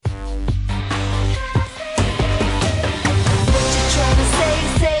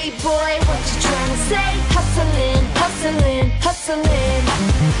hustling.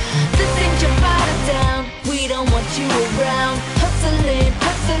 This ain't your bottom down. We don't want you around. Hustling,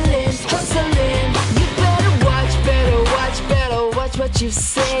 hustling, hustling. You better watch what you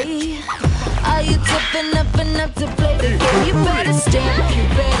say. Are you tough enough to play the game? You better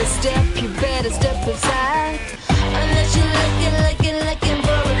step aside. Unless you're looking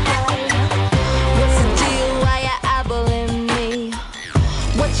for a fight. What's the deal? Why you eyeballing me?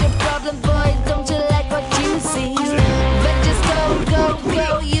 What's your problem, boy? Don't you like what you see? But just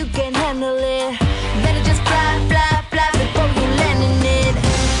go, you can handle it. Better just fly before you land in it.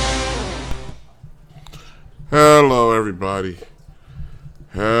 Hello, everybody.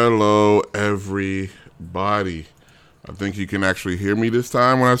 I think you can actually hear me this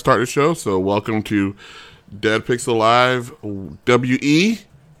time when I start the show. So welcome to Dead Pixel Live WE,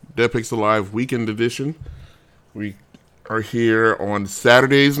 Dead Pixel Live Weekend Edition. We are here on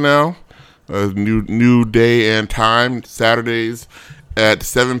Saturdays now, a new day and time, Saturdays at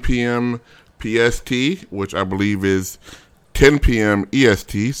 7 p.m. PST, which I believe is 10 p.m.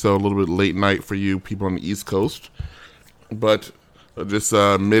 EST, so a little bit late night for you people on the East Coast. But just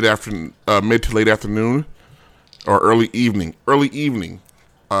mid to late afternoon or early evening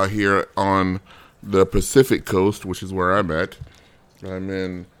here on the Pacific Coast, which is where I'm at. I'm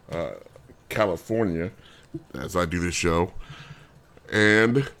in California as I do this show.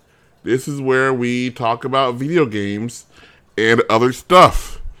 And this is where we talk about video games and other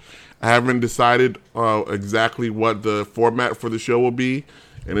stuff. I haven't decided exactly what the format for the show will be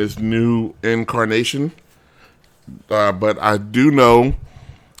in its new incarnation. But I do know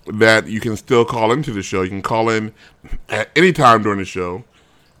that you can still call into the show. You can call in at any time during the show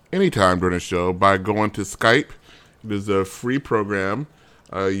by going to Skype. It is a free program.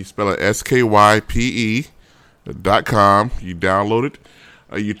 You spell it SKYPE.com. You download it.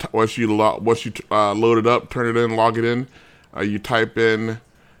 Once you load it up, turn it in, log it in. You type in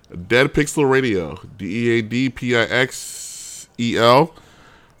Dead Pixel Radio, DEADPIXEL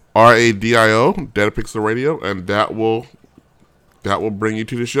RADIO, Dead Pixel Radio, and that will bring you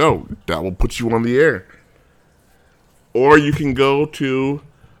to the show. That will put you on the air. Or you can go to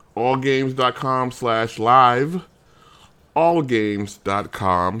allgames.com/live,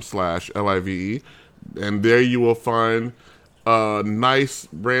 allgames.com/LIVE, and there you will find a nice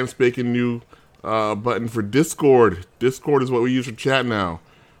brand spanking new button for Discord. Discord is what we use for chat now.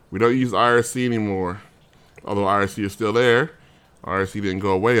 We don't use IRC anymore, although IRC is still there. IRC didn't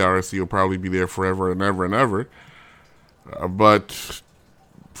go away. IRC will probably be there forever and ever and ever. But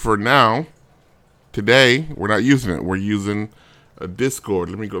for now, today, we're not using it. We're using a Discord.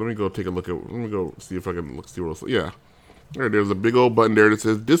 Let me go take a look at. Let me go see if I can see what else. Yeah, there's a big old button there that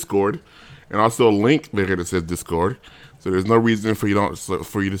says Discord, and also a link there that says Discord. So there's no reason for you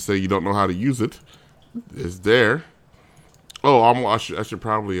to say you don't know how to use it. It's there. Oh, I should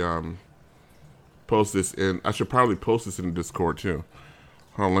probably post this in. I should probably post this in Discord too.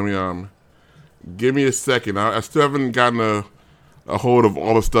 Hold on, let me give me a second. I still haven't gotten a hold of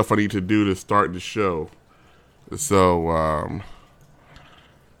all the stuff I need to do to start the show. So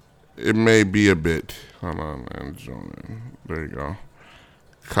it may be a bit. Hold on, man. There you go.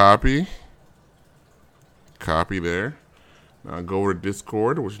 Copy there. Now go over to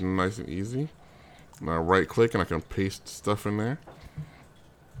Discord, which is nice and easy. Now right click and I can paste stuff in there.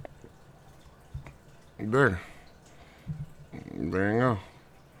 There you go.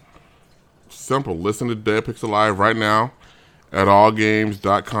 Simple. Listen to Dead Pixel Live right now at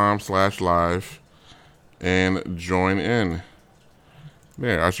allgames.com/live and join in.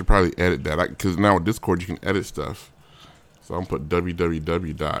 There, I should probably edit that because now with Discord you can edit stuff. So I'm gonna put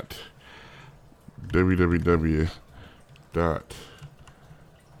www. And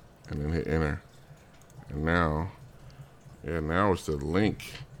then hit enter. And now it's a link.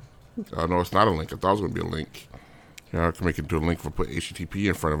 Oh no, it's not a link. I thought it was gonna be a link. Yeah, I can make it into a link if I put HTTP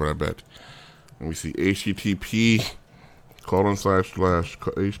in front of it, I bet. Let me see, HTTP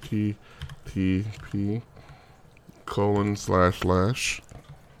HTTP :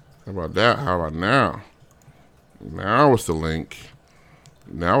 How about that? How about now? Now it's the link.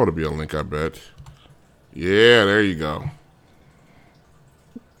 Now it'll be a link, I bet. Yeah, there you go.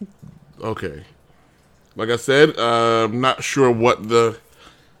 Okay. Like I said, I'm not sure what the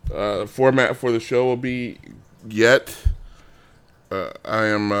format for the show will be yet. I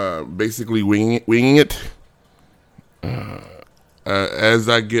am basically winging it. As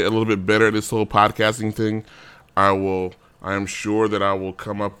I get a little bit better at this whole podcasting thing, I am sure that I will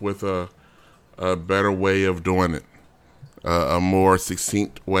come up with a better way of doing it, a more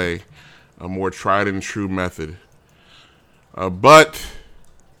succinct way, a more tried and true method.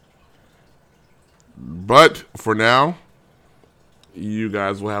 But for now, you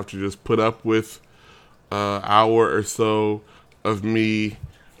guys will have to just put up with an hour or so of me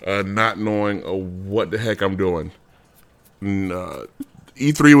not knowing what the heck I'm doing. And,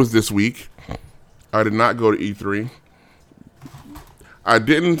 E3 was this week. I did not go to E3. I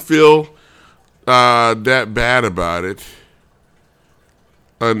didn't feel that bad about it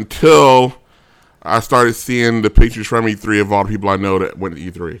until I started seeing the pictures from E3 of all the people I know that went to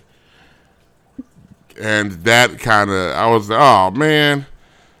E3. And that kind of, I was like, oh man,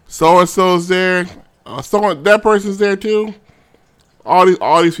 so-and-so's there. That person's there too. All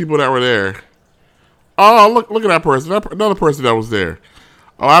these people that were there. Oh, look at that person. Another person that was there.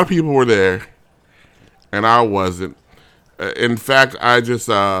 A lot of people were there, and I wasn't. In fact, I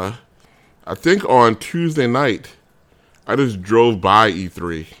think on Tuesday night, I just drove by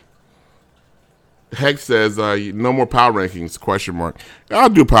E3. Hex says, no more power rankings, ? I'll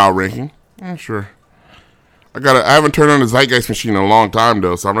do power ranking. Sure. I haven't turned on the Zeitgeist machine in a long time,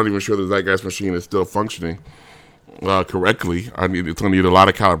 though, so I'm not even sure the Zeitgeist machine is still functioning correctly. It's going to need a lot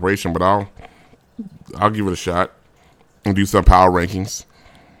of calibration, but I'll give it a shot and do some power rankings.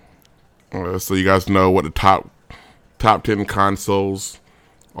 So you guys know what the top 10 consoles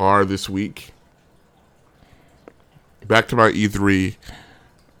are this week. Back to my E3,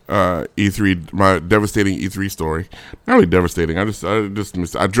 my devastating E3 story. Not really devastating. I just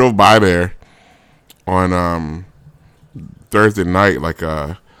missed. I drove by there on Thursday night, like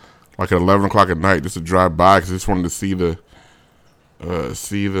at 11 o'clock at night, just to drive by because I just wanted to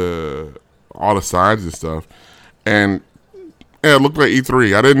see all the signs and stuff. And yeah, it looked like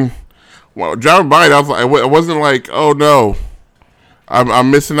E3. Driving by it, I was like, it wasn't like, oh no,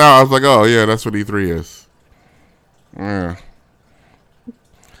 I'm missing out. I was like, oh yeah, that's what E3 is. Yeah.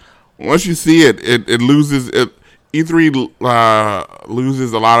 Once you see it, it loses it. E3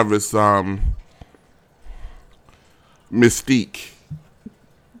 loses a lot of its mystique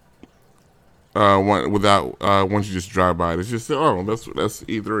once you just drive by it. It's just, oh, that's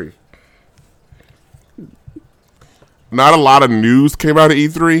E3. Not a lot of news came out of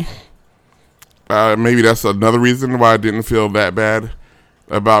E3. Maybe that's another reason why I didn't feel that bad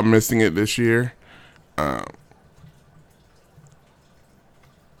about missing it this year. Not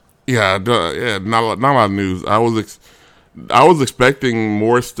a lot of news. I was expecting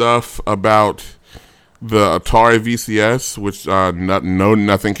more stuff about the Atari VCS, which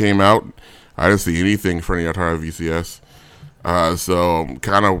nothing came out. I didn't see anything for the Atari VCS. So I'm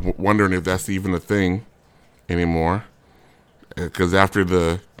kind of wondering if that's even a thing anymore. Because after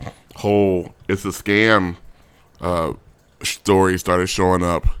the whole "it's a scam" story started showing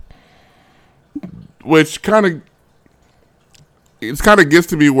up, which kind of gets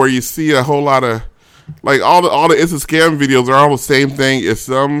to me where you see a whole lot of like all the "it's a scam" videos are all the same thing. It's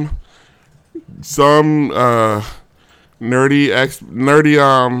some nerdy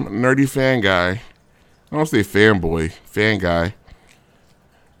fan guy. I don't say fanboy, fan guy.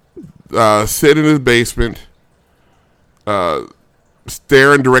 Sitting in his basement,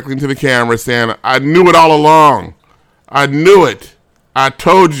 staring directly into the camera, saying, "I knew it all along. I knew it. I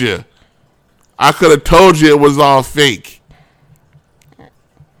told you. I could have told you it was all fake."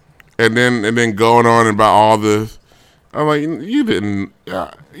 And then going on about all this. I'm like, you don't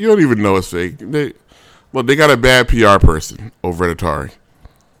even know it's fake. They got a bad PR person over at Atari.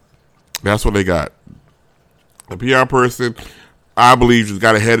 That's what they got. A PR person, I believe, just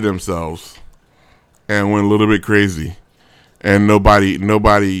got ahead of themselves and went a little bit crazy, and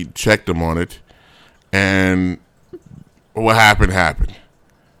nobody checked them on it. And what happened.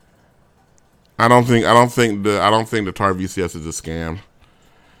 I don't think the Atari VCS is a scam.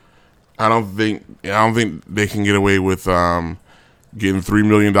 I don't think they can get away with getting $3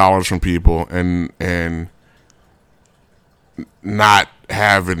 million from people and not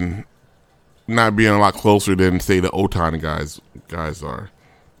being a lot closer than, say, the Otani guys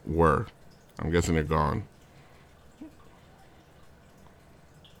were. I'm guessing they're gone.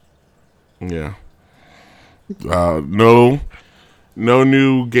 Yeah. No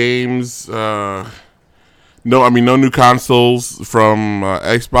new games. No new consoles from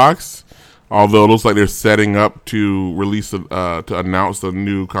Xbox. Although it looks like they're setting up to to announce a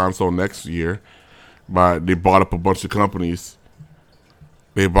new console next year. But they bought up a bunch of companies.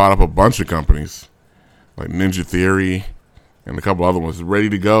 Like Ninja Theory and a couple other ones ready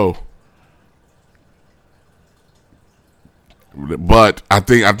to go. But I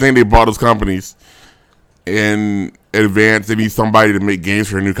think they bought those companies in advance. They need somebody to make games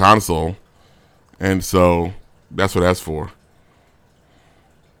for a new console. And so that's what that's for.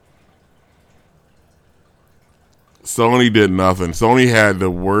 Sony did nothing. Sony had the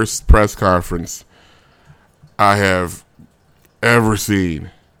worst press conference I have ever seen.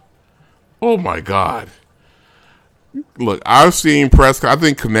 Oh my God. Look, I've seen I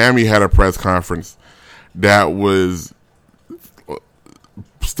think Konami had a press conference that was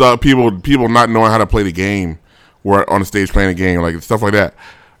stuff people not knowing how to play the game, were on the stage playing the game, like stuff like that.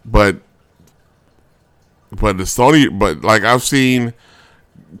 But the Sony, but like I've seen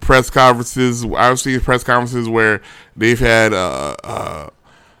press conferences where they've had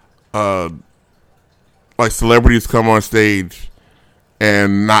like celebrities come on stage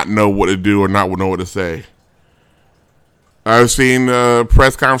and not know what to do or not know what to say. I've seen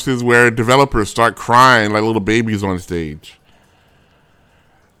press conferences where developers start crying like little babies on stage.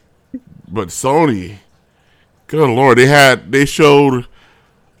 But Sony, good Lord, they showed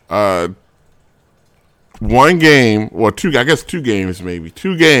one game, or two games maybe,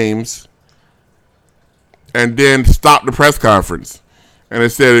 and then stopped the press conference, and it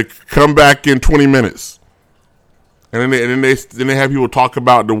said come back in 20 minutes. And then they have people talk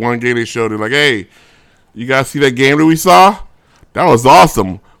about the one game they showed. They're like, hey, you guys see that game that we saw? That was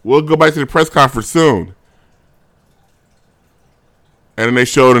awesome. We'll go back to the press conference soon. And then they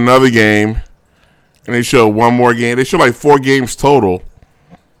showed another game. And they showed one more game. They showed like 4 games total,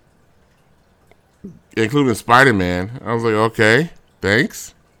 including Spider-Man. I was like, okay,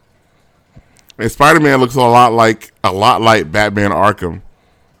 thanks. And Spider-Man looks a lot like Batman Arkham.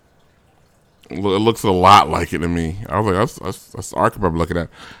 It looks a lot like it to me. I was like, that's Arkham I'm looking at.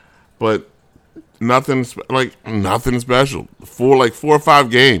 But nothing special. 4 or 5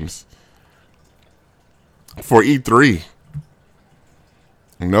 games for E3.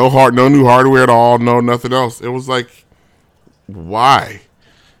 No new hardware at all. No nothing else. It was like, why?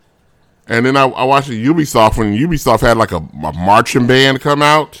 And then I watched Ubisoft when Ubisoft had like a marching band come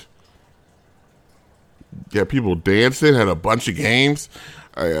out. Yeah, people dancing. Had a bunch of games.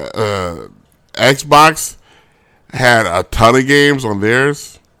 Xbox had a ton of games on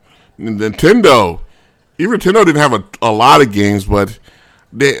theirs. Nintendo didn't have a lot of games, but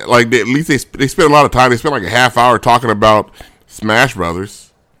they spent a lot of time. They spent like a half hour talking about Smash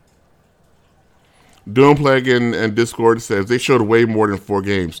Brothers. Doomplague and Discord says they showed way more than 4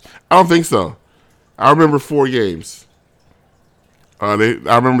 games. I don't think so. I remember 4 games. I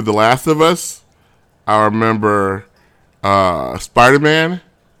remember The Last of Us. I remember Spider-Man.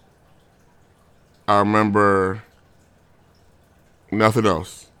 I remember nothing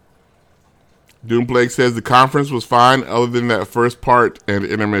else. Doomplague says the conference was fine other than that first part and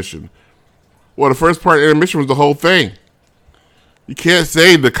intermission. Well, the first part and intermission was the whole thing. You can't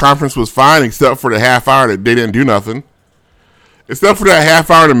say the conference was fine except for the half hour that they didn't do nothing. Except for that half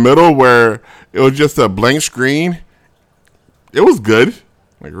hour in the middle where it was just a blank screen. It was good.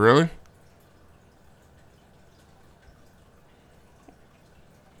 Like, really?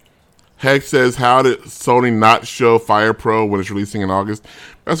 Heck says, how did Sony not show Fire Pro when it's releasing in August?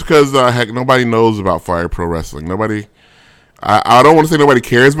 That's because, nobody knows about Fire Pro Wrestling. I don't want to say nobody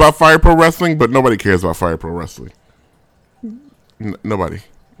cares about Fire Pro Wrestling, but nobody cares about Fire Pro Wrestling. Nobody.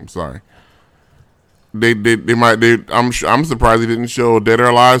 I'm sorry. I'm surprised they didn't show Dead or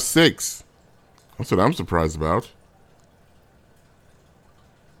Alive 6. That's what I'm surprised about.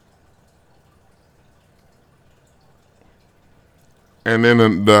 And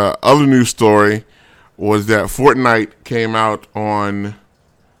then the other news story was that Fortnite came out on,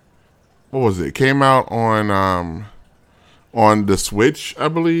 what was it? It came out on the Switch, I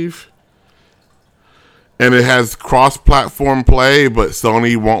believe. And it has cross-platform play, but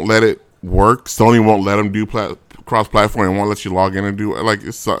Sony won't let it work. Sony won't let them do cross-platform and won't let you log in and do it. Like,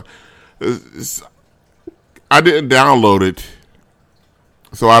 I didn't download it,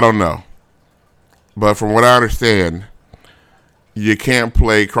 so I don't know. But from what I understand, you can't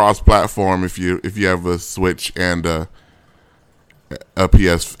play cross-platform if you have a Switch and a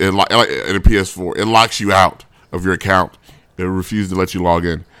PS4. It locks you out of your account. It refuses to let you log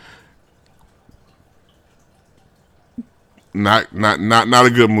in. Not a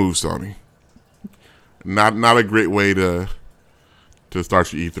good move, Sony. Not a great way to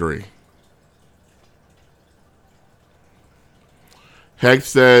start your E3. Heck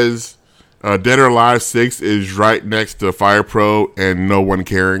says Dead or Alive 6 is right next to Fire Pro and no one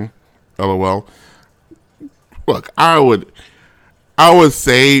caring. LOL. Look, I would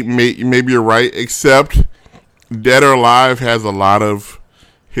say maybe you're right, except Dead or Alive has a lot of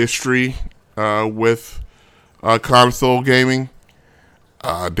history with console gaming.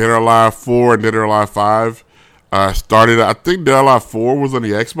 Dead or Alive 4 and Dead or Alive 5 started. I think Dead or Alive 4 was on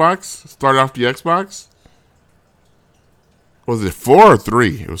the Xbox. Started off the Xbox. Was it 4 or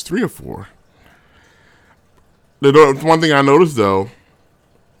 3? It was 3 or 4. The one thing I noticed though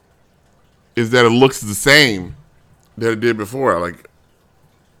is that it looks the same than it did before. Like,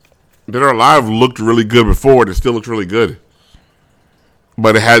 Dead or Alive looked really good before. It still looks really good.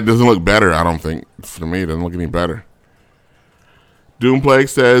 But doesn't look better, I don't think. For me, it doesn't look any better. Doomplague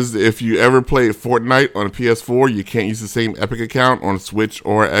says, if you ever played Fortnite on a PS4, you can't use the same Epic account on Switch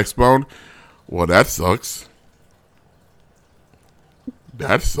or Xbox. Well, that sucks.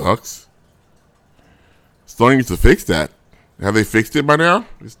 That sucks. Sony needs to fix that. Have they fixed it by now?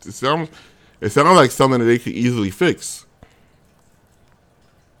 It sounds like something that they could easily fix.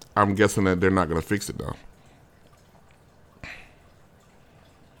 I'm guessing that they're not going to fix it, though.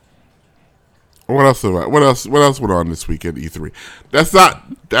 What else went on this weekend at E3?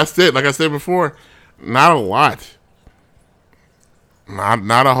 That's it. Like I said before, not a lot.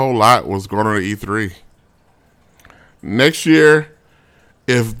 Not a whole lot was going on at E3. Next year,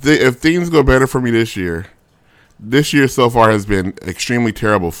 if things go better for me this year so far has been extremely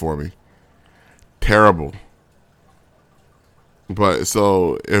terrible for me. Terrible. But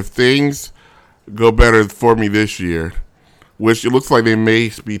so if things go better for me this year, which it looks like they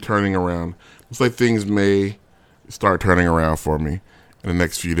may be turning around. Looks like things may start turning around for me in the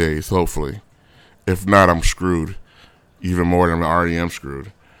next few days, hopefully. If not, I'm screwed. Even more than I already am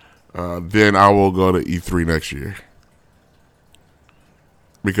screwed. Then I will go to E3 next year.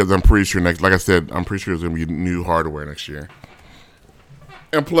 Because I'm pretty sure like I said, I'm pretty sure there's going to be new hardware next year.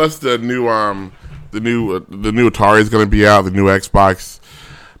 And plus the new Atari is going to be out, the new Xbox,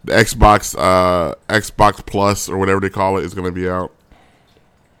 the Xbox Plus or whatever they call it is going to be out.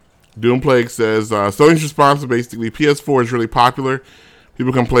 Doomplague says, Sony's response is basically PS4 is really popular.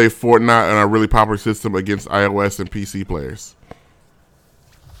 People can play Fortnite on a really popular system against iOS and PC players.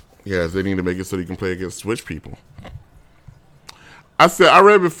 Yes, they need to make it so you can play against Switch people. I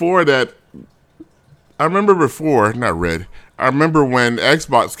remember when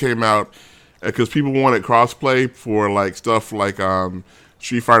Xbox came out, because people wanted crossplay for like stuff like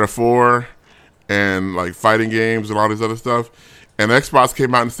Street Fighter 4 and like fighting games and all this other stuff. And Xbox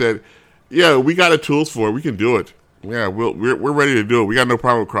came out and said, "Yeah, we got the tools for it. We can do it. Yeah, we're ready to do it. We got no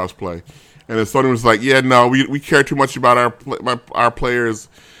problem with crossplay." And then Sony was like, "Yeah, no, we care too much about our players,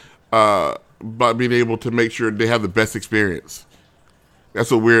 but being able to make sure they have the best experience." That's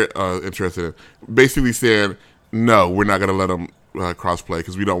what we're interested in. Basically saying, "No, we're not going to let them crossplay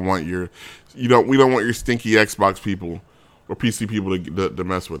because we don't want your stinky Xbox people or PC people to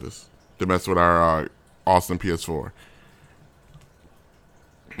mess with us, to mess with our awesome PS4."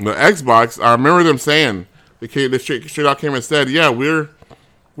 The Xbox, I remember them saying, they straight out came and said, "Yeah, we're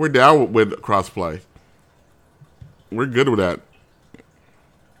down with crossplay. We're good with that."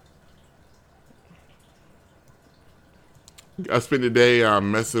 I spent the day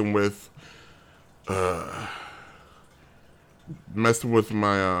messing with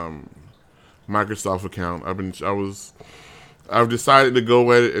my Microsoft account. I've decided to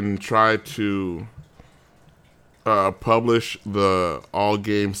go ahead and try to publish the All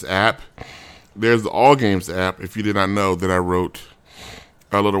Games app. There's the All Games app, if you did not know, that I wrote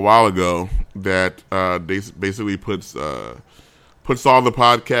a little while ago, that basically puts all the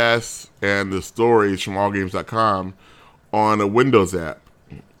podcasts and the stories from allgames.com on a Windows app.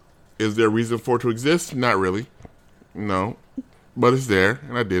 Is there a reason for it to exist? Not really. No. But it's there,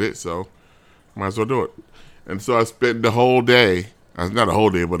 and I did it, so might as well do it. And so I spent the whole day, not a whole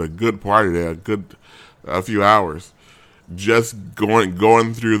day, but a good part of the day, a few hours, just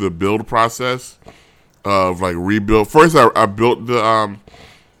going through the build process of like rebuild. First, I built the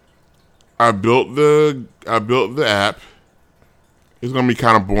app. It's gonna be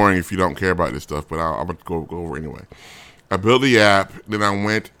kind of boring if you don't care about this stuff, but I'm gonna go over anyway. I built the app, then I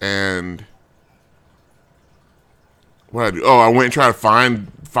went and what I do? Oh, I went and tried to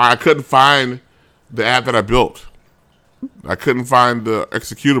find. I couldn't find the app that I built. I couldn't find the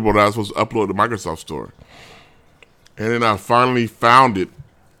executable that I was supposed to upload to Microsoft Store. And then I finally found it.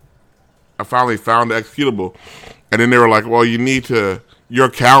 I finally found the executable. And then they were like, "Well, you need to, your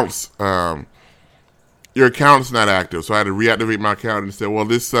account's not active." So I had to reactivate my account and say, "Well,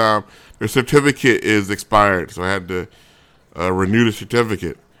 this the certificate is expired." So I had to renew the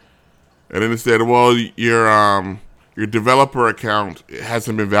certificate. And then it said, "Well, your developer account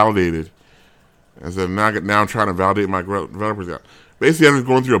hasn't been validated." I said, now I'm trying to validate my developer's account. Basically, I'm just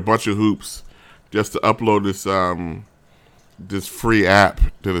going through a bunch of hoops just to upload this free app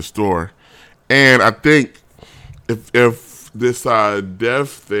to the store. And I think if this dev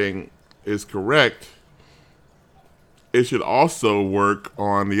thing is correct, it should also work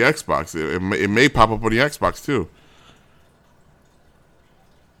on the Xbox. It may pop up on the Xbox too.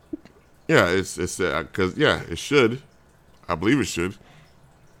 Yeah, it's because it should. I believe it should.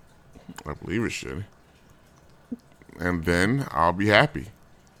 and then I'll be happy.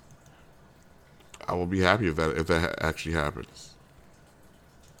 I will be happy if that actually happens.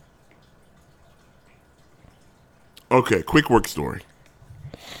 Okay, quick work story.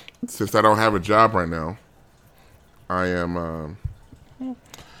 Since I don't have a job right now, I am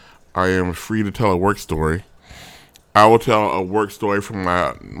free to tell a work story. I will tell a work story from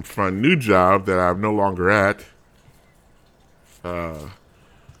my new job that I'm no longer at. I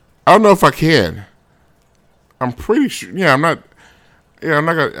don't know if I can. I'm pretty sure. Yeah, I'm not. Yeah, I'm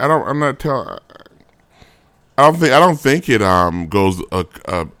not gonna. I'm not telling. I don't think it goes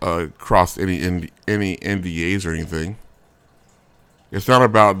across any NDAs or anything. It's not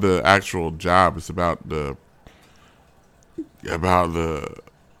about the actual job. It's about the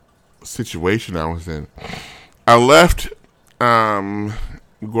situation I was in. I left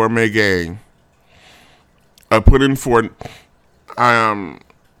Gourmet Gang. I put in for I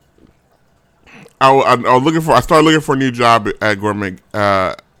was looking for. I started looking for a new job at Gourmet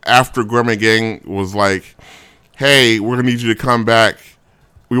after Gourmet Gang was like, "Hey, we're gonna need you to come back.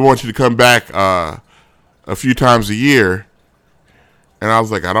 We want you to come back a few times a year." And I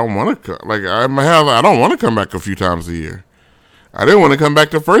was like, I don't want to in my head, I don't want to come back a few times a year. I didn't want to come back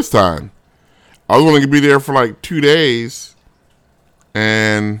the first time. I was going to be there for like 2 days,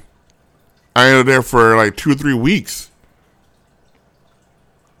 and I ended there for like 2 or 3 weeks.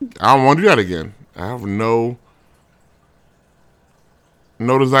 I don't want to do that again. I have no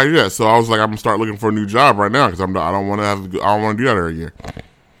desire to do that. So I was like, I'm gonna start looking for a new job right now because I don't want to do that every year.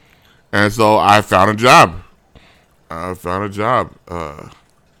 And so I found a job. At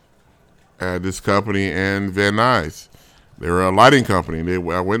this company in Van Nuys. They were a lighting company. I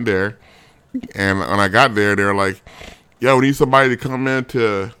went there, and when I got there, they were like, "Yo, we need somebody to come in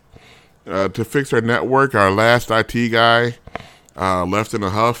to fix our network. Our last IT guy left in a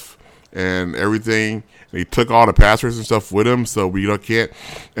huff and everything. And he took all the passwords and stuff with him, so we can't.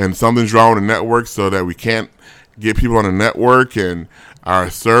 And something's wrong with the network, so that we can't get people on the network. And our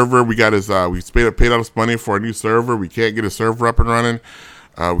server, we got we paid all this money for a new server. We can't get a server up and running.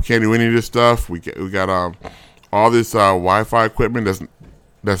 We can't do any of this stuff. We got all this Wi-Fi equipment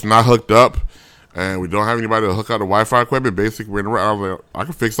that's not hooked up, and we don't have anybody to hook up the Wi-Fi equipment. Basically, I was like, I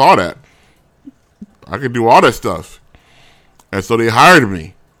can fix all that. I can do all that stuff. And so they hired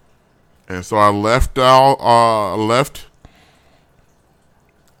me, and so I left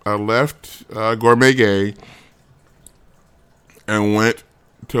Gourmet Gang and went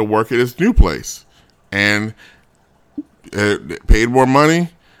to work at this new place, and it paid more money.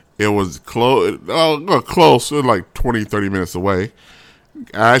 It was close, like 20, 30 minutes away.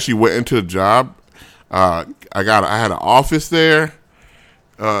 I actually went into the job. I had an office there.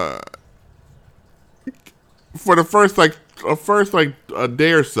 For the first a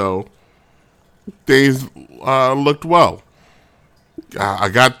day or so, things looked well.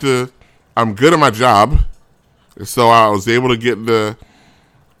 I'm good at my job, so I was able to get the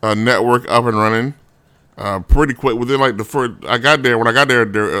network up and running pretty quick. Within like when I got there,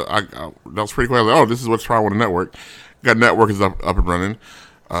 that was pretty quick. I was like, oh, this is what's wrong with the network. Got network is up and running.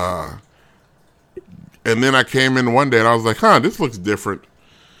 And then I came in one day and I was like, this looks different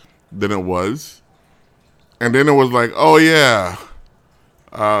than it was. And then it was like, oh yeah,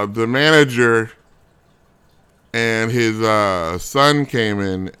 the manager and his son came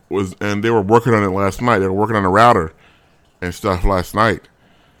in and they were working on it last night. They were working on the router and stuff last night.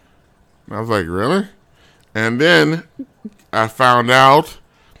 And I was like, really? And then I found out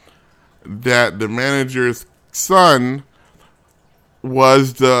that the manager's son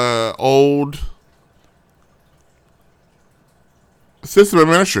was the old system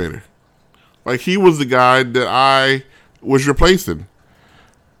administrator. Like, he was the guy that I was replacing.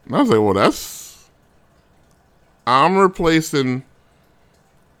 And I was like, well, I'm replacing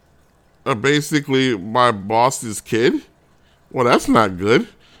basically my boss's kid? Well, that's not good.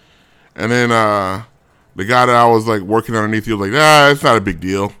 And then the guy that I was like working underneath, he was like, it's not a big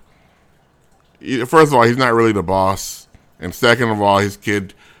deal. First of all, he's not really the boss. And second of all, his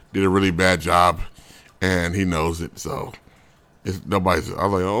kid did a really bad job. And he knows it, so I was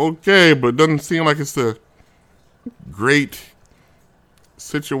like, okay, but it doesn't seem like it's a great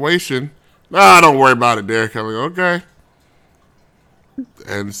situation. Nah, don't worry about it, Derek. I'm like, okay.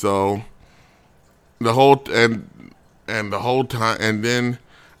 And so the whole time, and then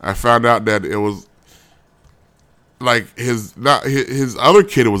I found out that it was like his other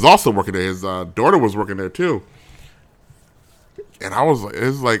kid was also working there. His daughter was working there too. And I was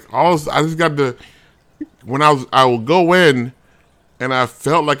like, I just got to, I would go in, and I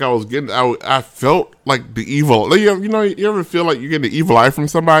felt like I felt like the evil. Like, you ever feel like you're getting the evil eye from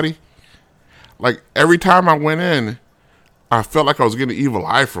somebody? Like, every time I went in, I felt like I was getting an evil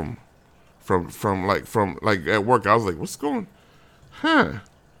eye from at work. I was like, what's going, huh?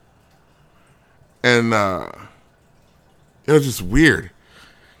 And it was just weird.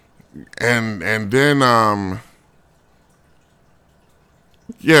 And then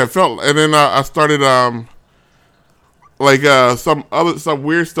yeah, it felt. And then I started some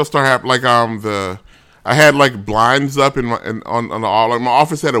weird stuff started happening. Like I had like blinds up in on the like my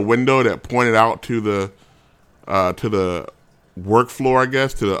office had a window that pointed out to the work floor, I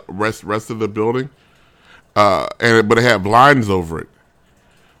guess, to the rest of the building. But it had blinds over it.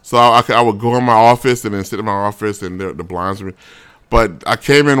 So I would go in my office and then sit in my office and the blinds were. But I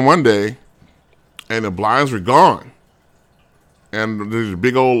came in one day and the blinds were gone. And there's a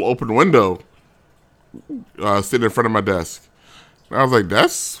big old open window sitting in front of my desk. And I was like,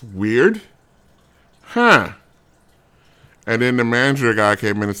 that's weird. Huh. And then the manager guy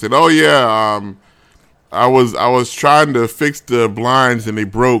came in and said, oh yeah, I was trying to fix the blinds and they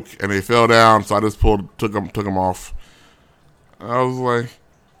broke and they fell down, so I just took them off. I was like,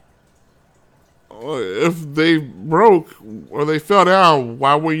 if they broke or they fell down,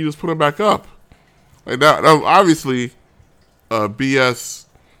 why wouldn't you just put them back up? Like that was obviously a BS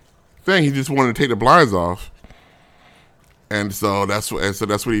thing. He just wanted to take the blinds off, and so that's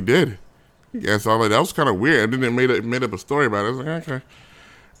what he did. Yeah, so I was like, that was kind of weird. And then it made up a story about it. I was like, okay.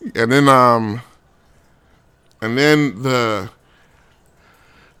 And I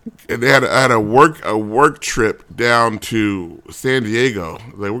had a work trip down to San Diego.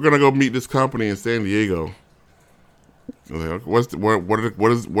 Like, we're gonna go meet this company in San Diego. I was like, what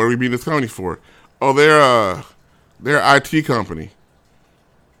are we meeting this company for? Oh, they're an IT company.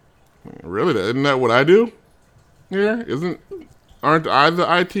 Really? Isn't that what I do? Yeah, aren't I the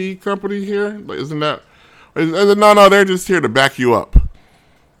IT company here? Like, isn't that? No, they're just here to back you up.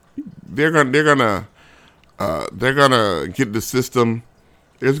 They're gonna get the system.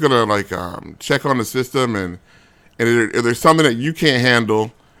 They're just gonna check on the system, and if there's something that you can't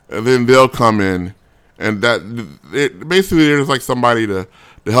handle, then they'll come in, and basically they're just like somebody to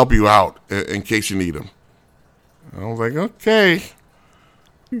help you out in case you need them. I was like, okay.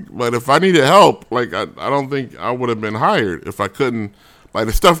 But if I needed help, like I don't think I would have been hired if I couldn't. Like,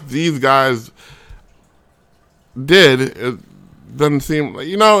 the stuff these guys did, it doesn't seem like,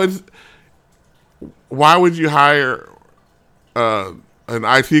 it's. Why would you hire an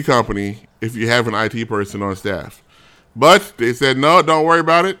IT company if you have an IT person on staff? But they said, no, don't worry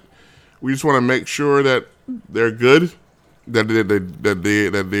about it. We just want to make sure that they're good, that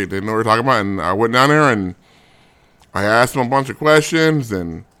they know what we're talking about. And I went down there and I asked them a bunch of questions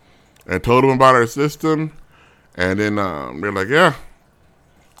and told them about our system, and then they're like, "Yeah,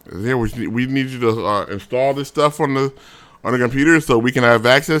 we need you to install this stuff on the computer so we can have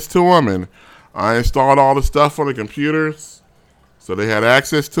access to them." And I installed all the stuff on the computers so they had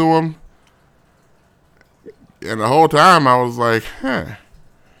access to them. And the whole time I was like, "Huh,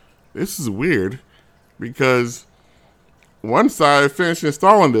 this is weird," because once I finished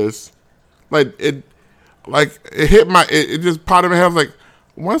installing this, it hit it just popped in my head. I was like,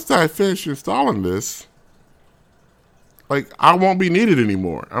 once I finish installing this, I won't be needed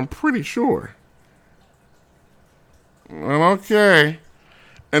anymore. I'm pretty sure. Well, okay.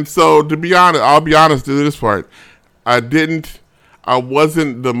 And so, to be honest, I'll be honest to this part. I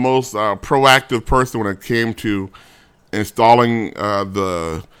wasn't the most proactive person when it came to installing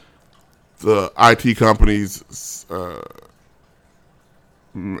the IT company's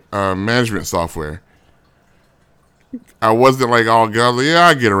management software. I wasn't like all godly. Yeah,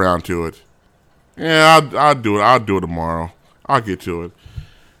 I'll get around to it. Yeah, I'll do it. I'll do it tomorrow. I'll get to it.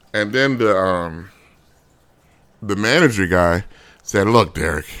 And then the manager guy said, "Look,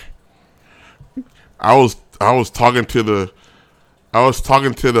 Derek, I was talking to the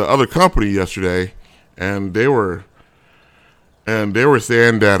other company yesterday, and they were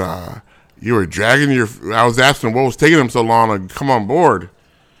saying that you were dragging your. I was asking what was taking them so long to come on board.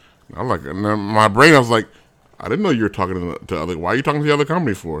 And I was like, in my brain, I was like, I didn't know you were talking to other. Why are you talking to the other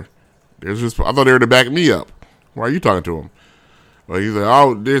company for? I thought they were to back me up. Why are you talking to them? Well, he said,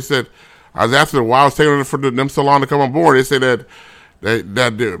 oh, they said, I was asking why I was taking them so long to come on board. They said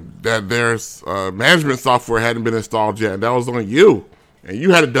that their management software hadn't been installed yet, and that was on you, and you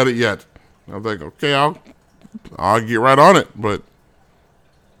hadn't done it yet. I was like, okay, I'll get right on it, but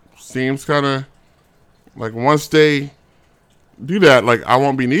seems kind of like once they do that, I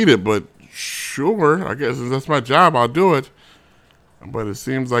won't be needed, but sure, I guess if that's my job, I'll do it. But it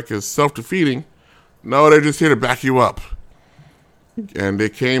seems like it's self-defeating. No, they're just here to back you up. And they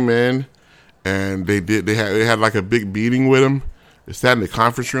came in, and they had like a big meeting with him. They sat in the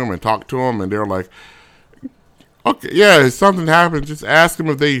conference room and talked to him, and they were like, Okay, yeah, if something happens, just ask them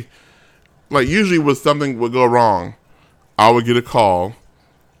if they, like, usually when something would go wrong, I would get a call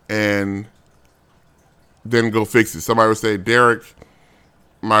and then go fix it. Somebody would say, Derek,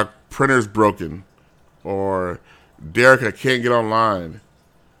 my printer's broken, or Derek, I can't get online,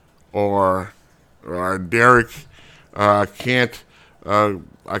 or Derek, I can't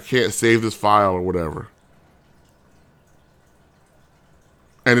save this file or whatever,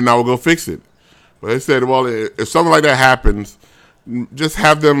 and then I will go fix it. But they said, well, if something like that happens, just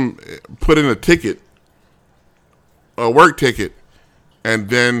have them put in a ticket, a work ticket, and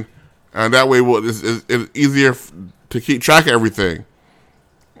that way it's easier to keep track of everything.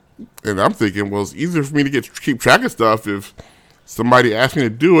 And I'm thinking, well, it's easier for me to keep track of stuff if somebody asks me to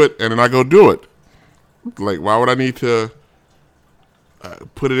do it and then I go do it. Like, why would I need to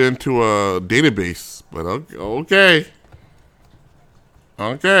put it into a database? But okay.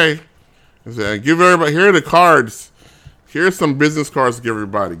 And give everybody, here are the cards. Here's some business cards to give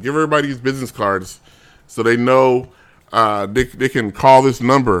everybody. Give everybody these business cards so they know they can call this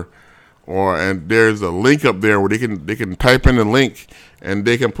number, and there's a link up there where they can type in the link and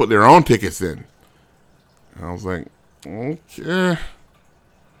they can put their own tickets in. And I was like, okay,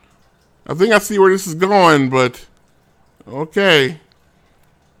 I think I see where this is going, but okay.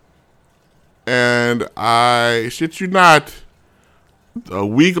 And I shit you not, a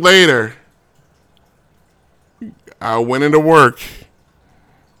week later, I went into work,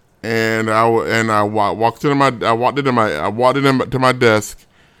 and I walked into my desk,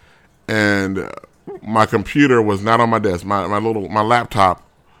 and my computer was not on my desk. My laptop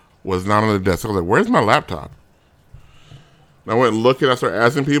was not on the desk. I was like, "Where's my laptop?" And I went looking. I started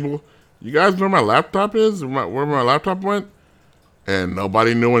asking people, "You guys know where my laptop is? Where my laptop went?" And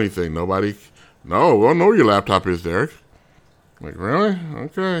nobody knew anything. Nobody. No, we don't know where your laptop is, Derek. I'm like, really?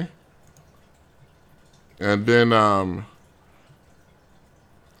 Okay. And then I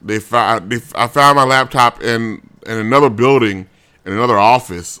found my laptop in another building, in another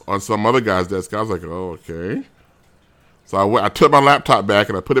office, on some other guy's desk. I was like, oh, okay. So I took my laptop back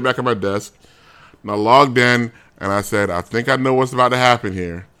and I put it back on my desk. And I logged in and I said, I think I know what's about to happen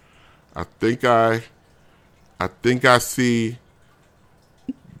here. I think I see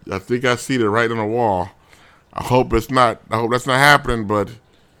the writing on the wall. I hope that's not happening, but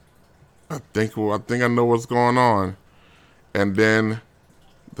I think I know what's going on. And then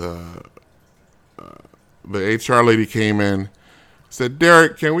the HR lady came in, said,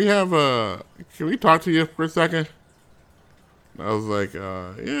 Derek, can we talk to you for a second? And I was like,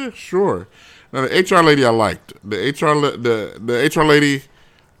 yeah, sure. Now the HR lady I liked. The HR lady,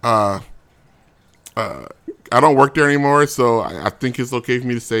 I don't work there anymore, so I think it's okay for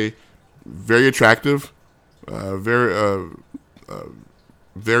me to say very attractive,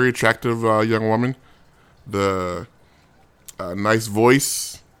 very attractive young woman. The nice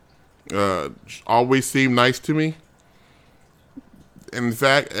voice, always seemed nice to me. In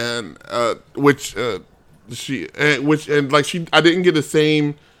fact, I didn't get the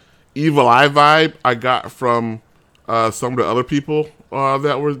same evil eye vibe I got from some of the other people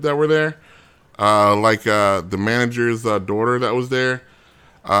that were there. Like the manager's daughter that was there.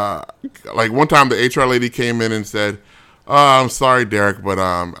 Like one time the HR lady came in and said, I'm sorry, Derek, but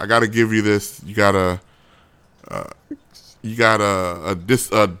I got to give you this. You got a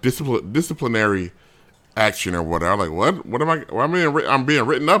disciplinary action or whatever. I'm like, what? What am I? Well, I'm being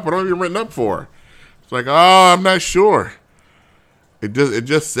written up. What am I being written up for? It's like, oh, I'm not sure. It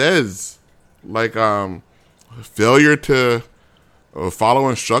just says like failure to follow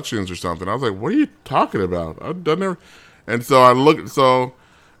instructions or something. I was like, what are you talking about? I've done never. And so I looked. So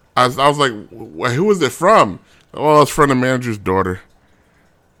I was like, who was it from? Oh, it's from the manager's daughter.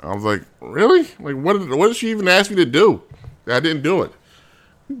 I was like, really? Like, what did she even ask me to do? I didn't do it.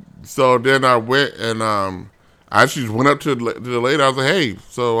 So then I went and I actually went up to the lady. I was like, hey,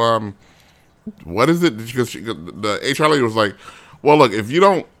 so what is it? Because the HR lady was like, well, look, if you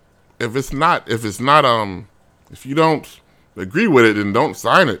don't agree with it, then don't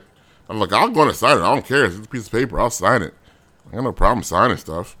sign it. I'm like, I'm going to sign it. I don't care. It's a piece of paper. I'll sign it. I got no problem signing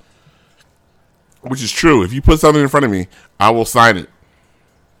stuff. Which is true. If you put something in front of me, I will sign it.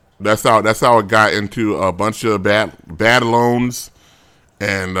 That's how it got into a bunch of bad loans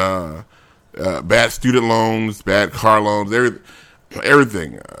and bad student loans, bad car loans,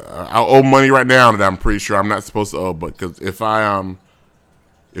 everything. I owe money right now that I'm pretty sure I'm not supposed to owe, but because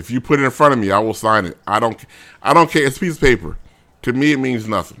if you put it in front of me, I will sign it. I don't care. It's a piece of paper. To me, it means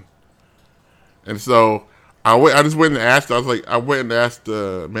nothing. And so I just went and asked. I went and asked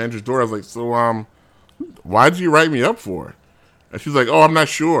the manager's daughter. I was like, so why did you write me up for? And she's like, oh, I'm not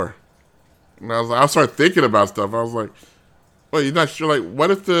sure. And I started thinking about stuff. I was like, well, you're not sure. Like, what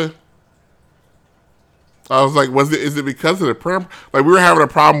if I was like, is it because of the printer? Like, we were having a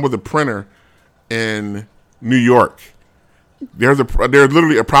problem with the printer in New York. There's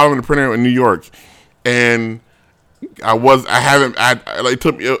literally a problem in the printer in New York. And I was been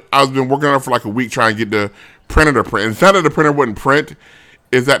working on it for like a week trying to get the printer to print. And it's not that the printer wouldn't print,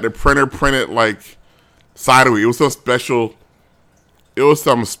 it's that the printer printed like sideways. It was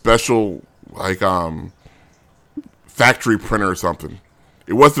some special like factory printer or something.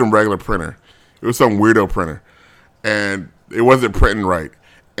 It wasn't a regular printer. It was some weirdo printer, and it wasn't printing right.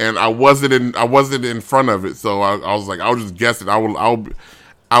 And I wasn't in front of it, so I was like, I was just guessing. I would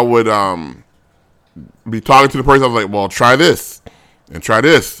be talking to the person. I was like, well, try this and try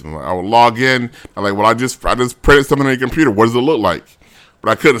this. And I would log in. I'm like, well, I just printed something on your computer. What does it look like?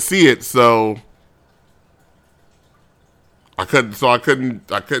 But I couldn't see it, so I couldn't fix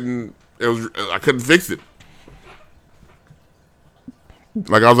it.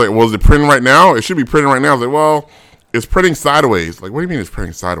 Like, I was like, well, is it printing right now? It should be printing right now. I was like, well, it's printing sideways. Like, what do you mean it's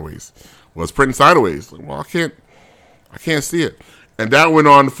printing sideways? Well, it's printing sideways. Like, well, I can't see it. And that went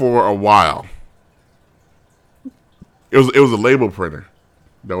on for a while. It was a label printer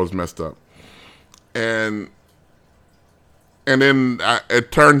that was messed up. And then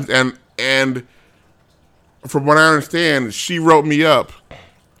it turned, and from what I understand, she wrote me up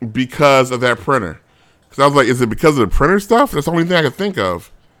because of that printer. Because I was like, is it because of the printer stuff? That's the only thing I could think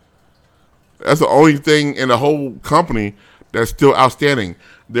of. That's the only thing in the whole company that's still outstanding.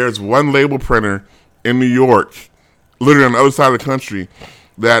 There's one label printer in New York, literally on the other side of the country,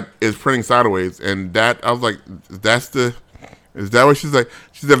 that is printing sideways. And that, I was like, is that what she's like?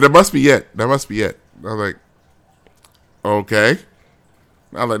 She said, that must be it. That must be it. I was like, okay.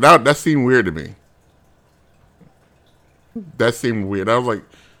 I was like, that seemed weird to me. That seemed weird. I was like,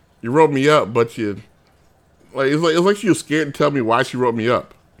 you wrote me up, but you... it's like she was scared to tell me why she wrote me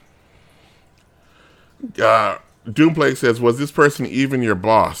up. Doomplague says, was this person even your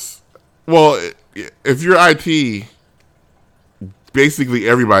boss? Well, if you're IT, basically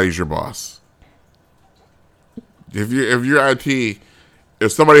everybody's your boss. If you're IT,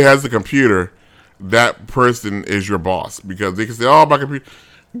 if somebody has the computer, that person is your boss, because they can say, oh, my computer.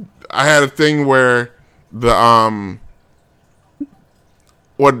 I had a thing where my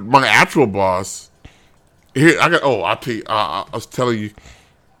actual boss, I'll tell you.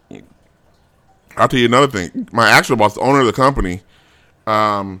 I'll tell you another thing. My actual boss, the owner of the company,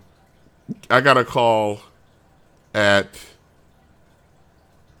 I got a call at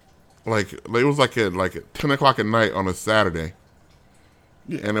it was like at 10 o'clock at night on a Saturday,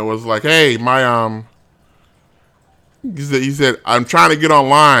 and it was like, hey, he said I'm trying to get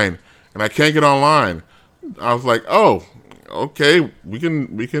online and I can't get online. I was like, oh, okay, we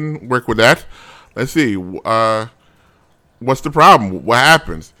can work with that. Let's see. What's the problem? What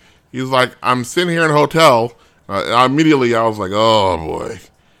happens? He's like, I'm sitting here in a hotel. Immediately, I was like, oh boy,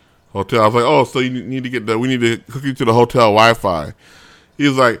 hotel. I was like, oh, so we need to hook you to the hotel Wi-Fi. He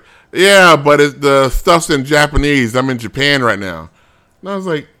was like, yeah, but the stuff's in Japanese. I'm in Japan right now. And I was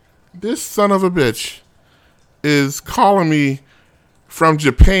like, this son of a bitch is calling me from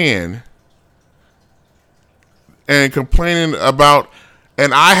Japan and complaining about,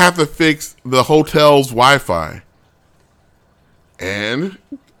 and I have to fix the hotel's Wi-Fi. And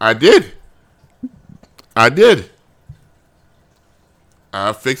I did. I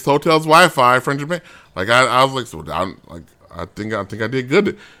fixed hotel's Wi-Fi from Japan. Like I was like, so I think I did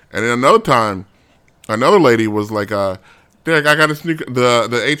good. And then another time, another lady was like, Derek, I got this new,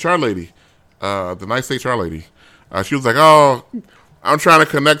 the HR lady, the nice HR lady. She was like, oh, I'm trying to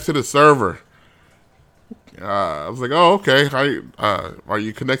connect to the server. I was like, oh, okay. Are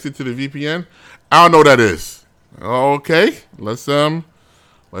you connected to the VPN? I don't know what that is. Okay, let's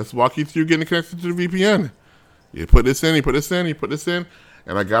walk you through getting connected to the VPN. You put this in,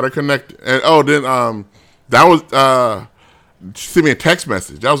 and I got her connected. And then that was she sent me a text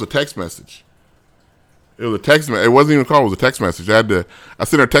message. That was a text message. It was a text message. It wasn't even a call. It was a text message. I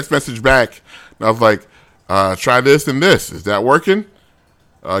sent her a text message back, and I was like, try this and this. Is that working?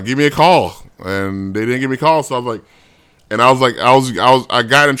 Give me a call. And they didn't give me a call, so I was like, I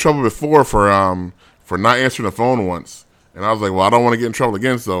got in trouble before for not answering the phone once. And I was like, well, I don't want to get in trouble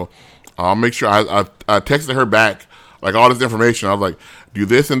again, so I'll make sure. I texted her back, like, all this information. I was like, do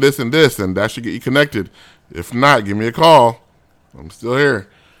this and this and this, and that should get you connected. If not, give me a call. I'm still here.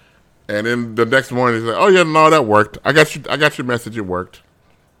 And then the next morning, he's like, oh, yeah, no, that worked. I got your message. It worked.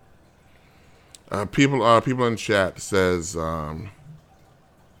 People in chat says,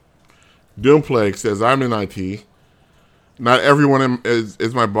 Doomplague says, I'm in IT. Not everyone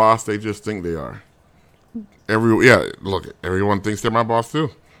is my boss. They just think they are. Look, everyone thinks they're my boss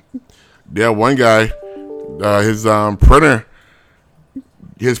too. Yeah, one guy, his printer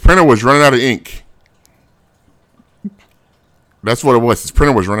was running out of ink. That's what it was. His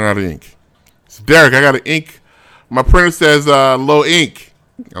printer was running out of ink. So, Derek, I got an ink. My printer says low ink.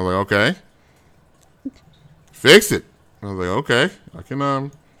 I was like, okay. Fix it. I was like, okay, I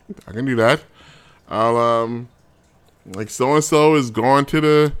can do that. I'll like so and so is going to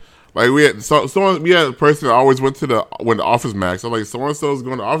the we had a person that always went to Office Max. I'm like, so and so is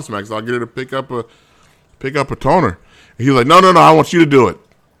going to Office Max. So I'll get her to pick up a toner. And he was like, no, I want you to do it.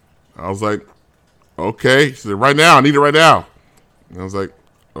 I was like, okay. He said, right now, I need it right now. And I was like,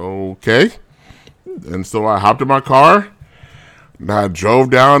 okay. And so I hopped in my car and I drove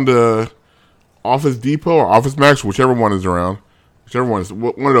down to Office Depot or Office Max, whichever one is around. One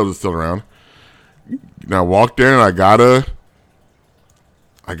of those is still around. And I walked there and I got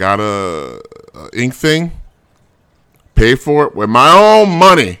a ink thing. Paid for it with my own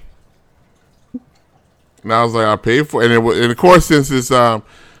money. And I was like, I paid for it. And of course, since it's inkjet,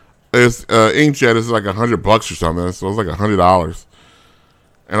 it's like $100 or something. So it was like $100.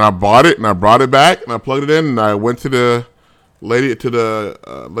 And I bought it and I brought it back and I plugged it in and I went to the lady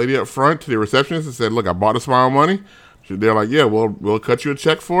up front, to the receptionist, and said, look, I bought this with my own money. They're like, yeah, we'll cut you a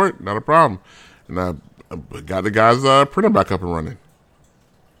check for it. Not a problem. And I got the guy's printer back up and running.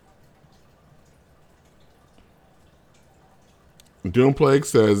 Doomplague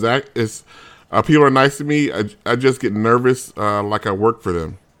says, that is, people are nice to me. I just get nervous like I work for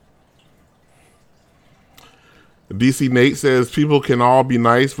them. DC Nate says, people can all be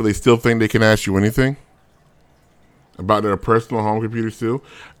nice, but they still think they can ask you anything about their personal home computers too.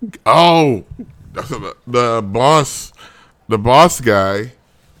 Oh, the boss guy,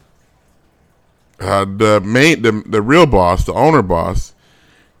 the real boss, the owner boss,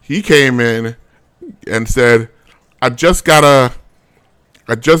 he came in and said, I just got a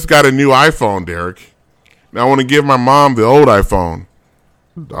new iPhone, Derek. Now I want to give my mom the old iPhone.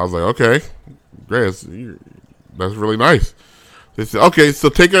 I was like, okay, great. That's really nice. They said, okay, so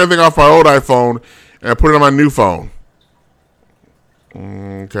take everything off my old iPhone and put it on my new phone.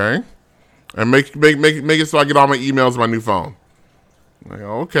 Okay. And make it so I get all my emails on my new phone. I'm like,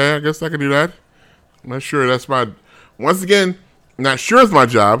 okay, I guess I can do that. I'm not sure once again, not sure it's my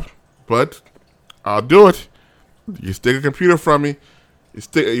job, but I'll do it. You stick a computer in front of me. You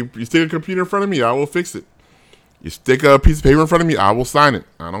stick a computer in front of me, I will fix it. You stick a piece of paper in front of me, I will sign it.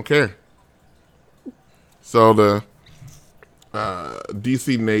 I don't care. So the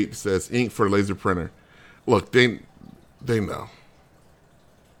DC Nate says ink for laser printer. Look, they know.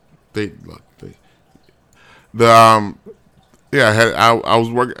 I was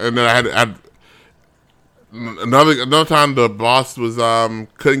working, and then I had another time the boss was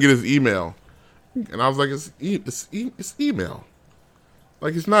couldn't get his email, and I was like, it's email,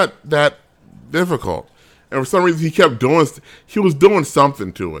 like it's not that difficult. And for some reason he was doing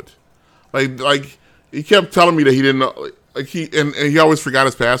something to it, like he kept telling me that he didn't know, like he always forgot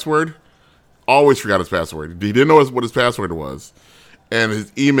his password. Always forgot his password. He didn't know what his password was, and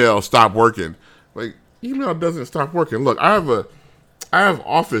his email stopped working. Like, email doesn't stop working. Look, I have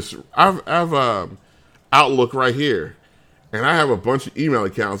Office. I have Outlook right here, and I have a bunch of email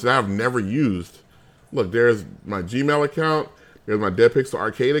accounts that I've never used. Look, there's my Gmail account. There's my Dead Pixel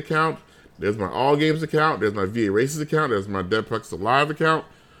Arcade account. There's my All Games account. There's my VA Races account. There's my Dead Pixel Live account.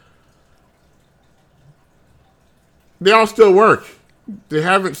 They all still work. They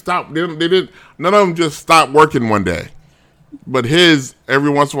haven't stopped. They didn't. None of them just stopped working one day. But his,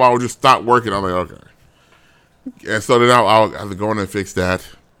 every once in a while, will just stop working. I'm like, okay. And so then I'll have to go in and fix that.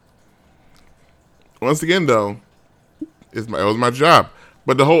 Once again, though, it was my job.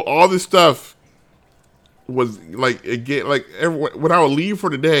 But all this stuff was like, when I would leave for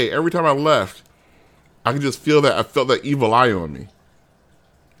the day, every time I left, I could just feel that. I felt that evil eye on me.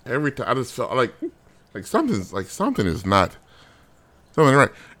 Every time I just felt like something is not something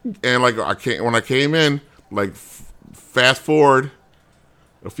right. And when I came in, fast forward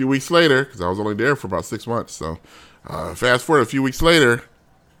a few weeks later, because I was only there for about 6 months. So fast forward a few weeks later,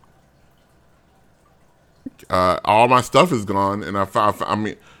 all my stuff is gone, and I found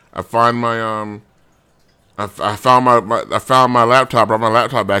my laptop. Brought my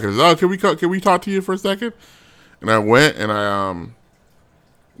laptop back and said, "Oh, can we talk to you for a second?" And I went and I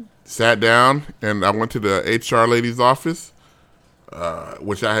sat down and I went to the HR lady's office,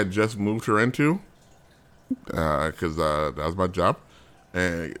 which I had just moved her into, because that was my job,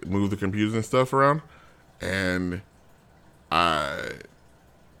 and moved the computers and stuff around, and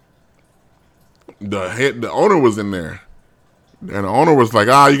the owner was in there, And the owner was like,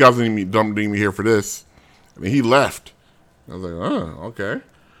 you guys don't need me here for this. And he left. I was like, oh, okay.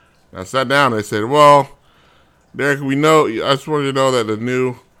 And I sat down and they said, well, Derek, we know, I just wanted you to know that the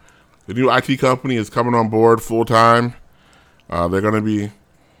new IT company is coming on board full time. They're gonna be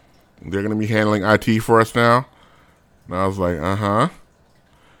handling IT for us now. And I was like, uh-huh.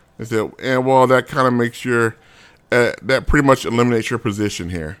 They said, and well, that kind of makes that pretty much eliminates your position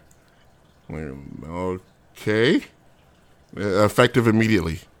here. Okay. Effective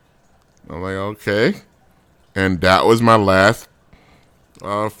immediately. I'm like, okay. And that was my last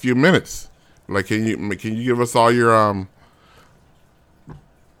few minutes. Like, can you give us all your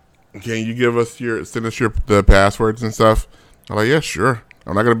send us the passwords and stuff? I'm like, yeah, sure.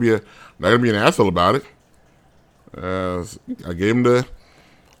 I'm not gonna be an asshole about it. I gave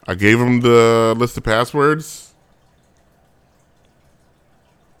him the list of passwords.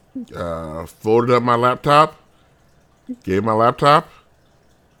 Folded up my laptop. Gave my laptop.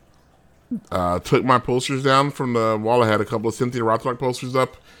 Took my posters down from the wall. I had a couple of Cynthia Rothrock posters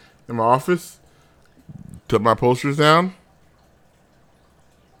up in my office. Took my posters down.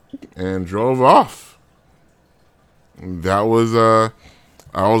 And drove off. That was, I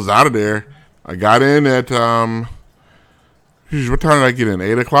was out of there. I got in at, what time did I get in?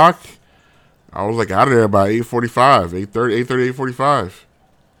 8 o'clock? I was like out of there by 8:45, 8:30, 8:45.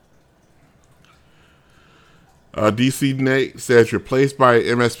 DC Nate says replaced by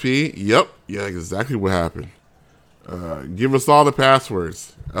MSP. Yep. Yeah, exactly what happened. Give us all the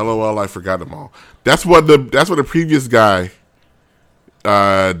passwords. LOL, I forgot them all. That's what the previous guy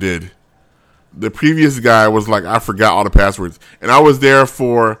did. The previous guy was like, I forgot all the passwords. And I was there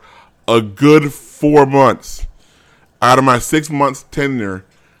for a good 4 months. Out of my 6 months tenure,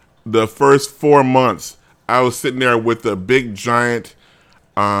 the first 4 months, I was sitting there with a big giant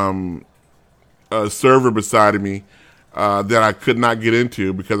server beside me that I could not get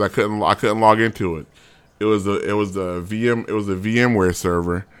into because I couldn't log into it. It was a VMware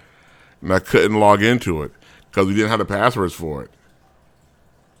server, and I couldn't log into it because we didn't have the passwords for it.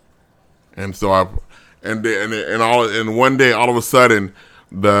 And so one day, all of a sudden,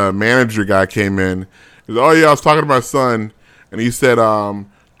 the manager guy came in. He said, "Oh yeah, I was talking to my son, and he said,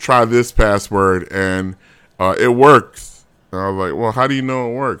 try this password, and it works." And I was like, "Well, how do you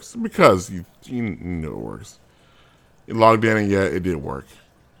know it works?" Because you know it works. He logged in, and yeah, it did work.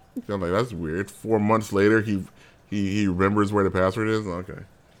 I'm like, that's weird. 4 months later, he remembers where the password is. Okay.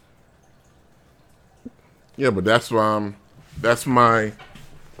 Yeah, but that's the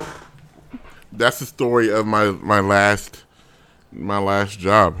story of my last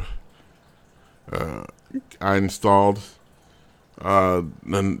job. I installed,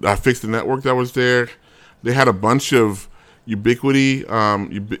 and I fixed the network that was there. They had a bunch of Ubiquiti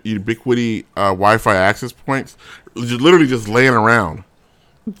Wi-Fi access points, literally just laying around,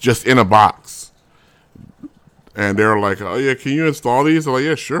 just in a box. And they were like, "Oh yeah, can you install these?" I'm like,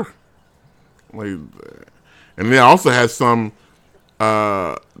 "Yeah, sure." Like, and they also had some.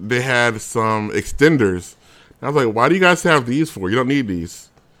 They had some extenders. I was like, "Why do you guys have these for? You don't need these."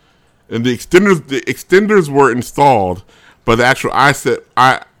 And the extenders were installed, but the actual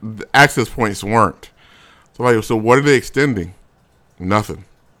access points weren't. So what are they extending? Nothing.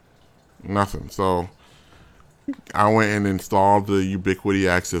 So I went and installed the Ubiquiti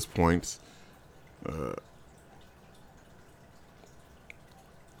access points,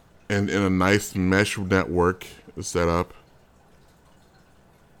 and in a nice mesh network set up.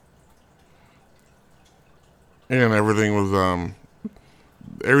 And everything was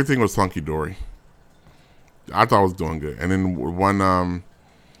hunky dory. I thought I was doing good. And then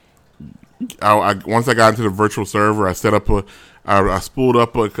once I got into the virtual server, I set up I spooled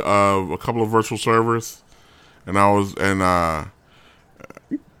up a couple of virtual servers, and the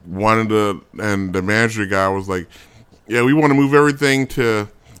manager guy was like, "Yeah, we want to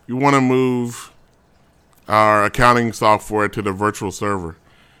move our accounting software to the virtual server."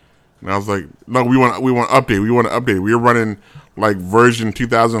 And I was like, "No, we want to update. We want to update. We were running like version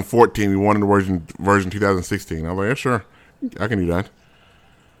 2014. We wanted version 2016." I was like, "Yeah, sure, I can do that."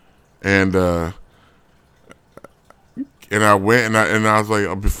 And I went and I was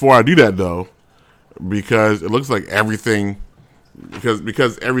like, before I do that though, because it looks like everything,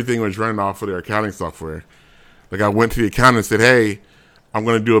 because everything was running off of their accounting software. Like I went to the accountant and said, "Hey, I'm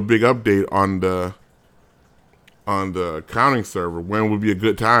going to do a big update on the accounting server. When would be a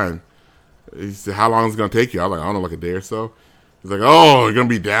good time?" He said, "How long is it going to take you?" I was like, "I don't know, like a day or so." He's like, "Oh, you're going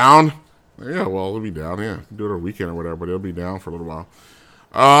to be down?" Like, "Yeah, well, it'll be down. Yeah, do it on a weekend or whatever, but it'll be down for a little while."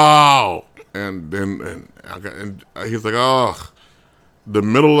 Oh, and he's like, "Oh,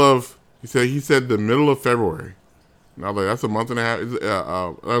 he said the middle of February." And I was like, that's a month and a half.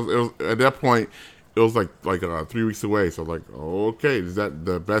 At that point, it was like 3 weeks away. So I was like, okay, is that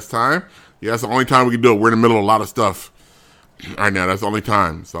the best time? Yeah, that's the only time we can do it. We're in the middle of a lot of stuff right now. That's the only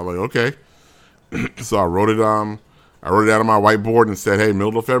time. So I was like, okay. So I wrote it. I wrote it out on my whiteboard and said, hey,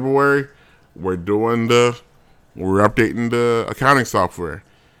 middle of February, we're updating the accounting software.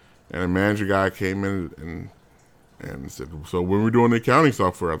 And the manager guy came in and said, so when we're doing the accounting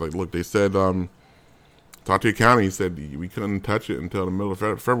software, I was like, look, they said, talk to accounting. He said we couldn't touch it until the middle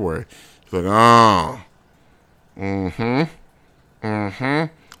of February. He's like, oh,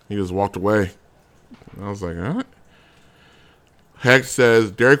 He just walked away. And I was like, all right. Heck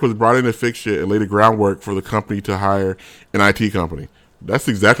says Derek was brought in to fix shit and lay the groundwork for the company to hire an IT company. That's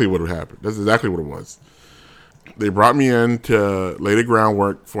exactly what happened. That's exactly what it was. They brought me in to lay the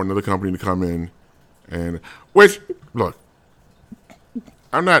groundwork for another company to come in, and which look,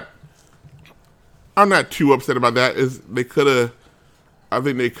 I'm not too upset about that. I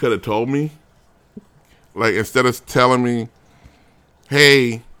think they could have told me, like, instead of telling me,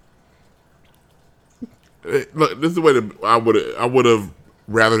 hey. Look, this is the way that I would have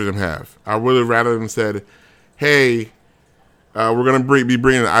rather them have. I would have rather them said, "Hey, we're gonna be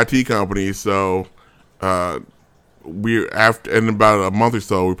bringing an IT company, so we're in about a month or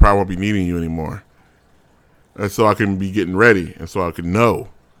so, we probably won't be needing you anymore." And so I can be getting ready, and so I could know.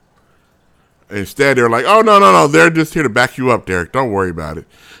 Instead, they're like, "Oh no, they're just here to back you up, Derek. Don't worry about it.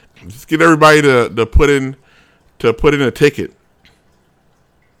 Just get everybody to put in a ticket."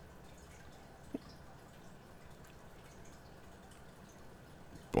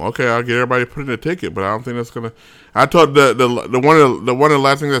 Okay, I'll get everybody to put in a ticket, but I don't think that's gonna. I told the one of the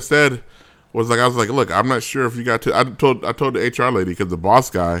last things I said was like, I was like, look, I'm not sure if you got to. I told the HR lady, because the boss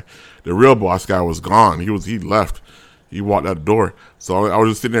guy, the real boss guy, was gone. He left. He walked out the door. So I was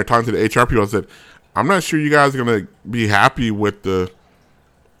just sitting there talking to the HR people. I said, I'm not sure you guys are gonna be happy with the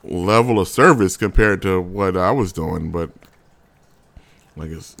level of service compared to what I was doing, but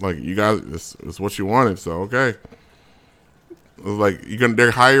like it's like you guys, it's what you wanted. So okay. Like they're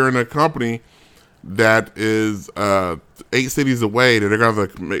hiring a company that is 8 cities away that they're gonna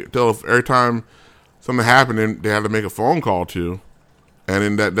tell every time something happened, they have to make a phone call to,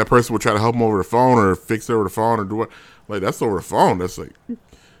 and then that person would try to help them over the phone or fix it over the phone or do what. Like that's over the phone. That's like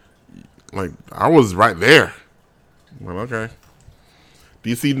I was right there. Well, okay.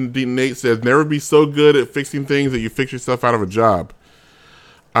 DC Nate says never be so good at fixing things that you fix yourself out of a job.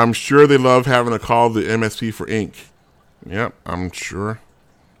 I'm sure they love having to call the MSP for ink. Yep, I'm sure.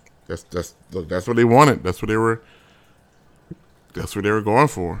 That's what they wanted. That's what they were going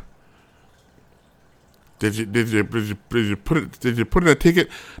for. Did you put in a ticket?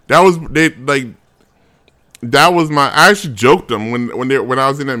 That was I actually joked them when I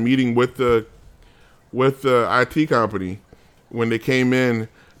was in that meeting with the IT company when they came in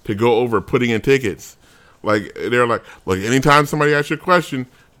to go over putting in tickets. Like they're like, look, anytime somebody asks you a question,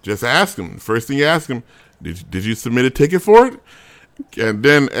 just ask them. First thing you ask them, did you submit a ticket for it? And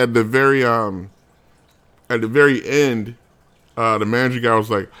then at the very end, the manager guy was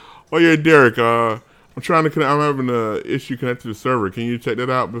like, "Oh yeah, Derek, I'm trying to connect. I'm having an issue connected to the server. Can you check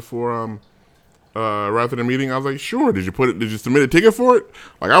that out before right after the meeting?" I was like, "Sure." Did you submit a ticket for it?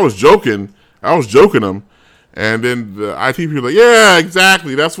 Like I was joking them, and then the IT people were like, "Yeah,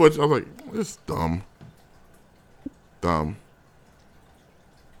 exactly. That's what." I was like, "It's dumb."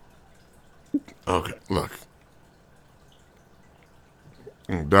 Okay, look.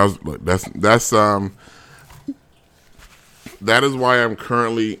 That is why I'm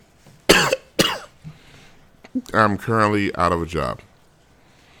currently out of a job.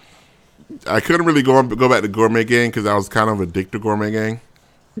 I couldn't really go back to Gourmet Gang because I was kind of addicted to Gourmet Gang.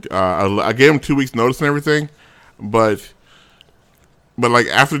 I gave them 2 weeks notice and everything, but like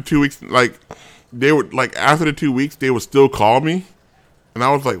after 2 weeks, like they were like after the 2 weeks they would still call me. And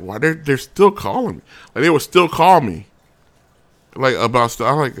I was like, why they're still calling me? Like they would still call me, like about stuff.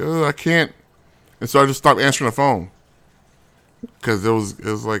 I was like, I can't, and so I just stopped answering the phone because it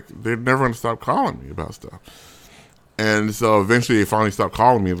was like they're never gonna stop calling me about stuff. And so eventually they finally stopped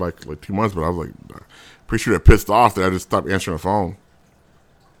calling me like 2 months. But I was like, pretty sure they're pissed off that I just stopped answering the phone.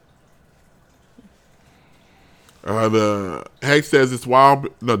 The Hank says it's wild.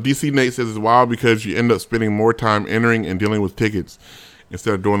 No, DC Nate says it's wild because you end up spending more time entering and dealing with tickets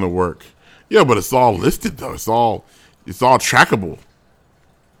instead of doing the work. Yeah, but it's all listed though. It's all trackable.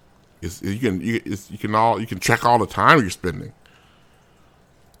 You can track all the time you're spending.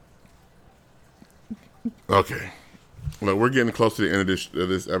 Okay, look, we're getting close to the end of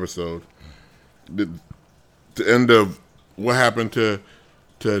this episode. The end of what happened to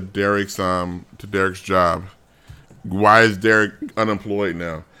Derek's job. Why is Derek unemployed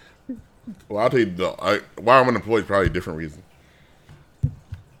now? Well, I'll tell you why I'm unemployed is probably a different reason.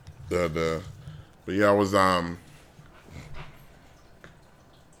 But yeah,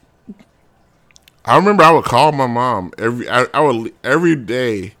 I remember I would call my mom every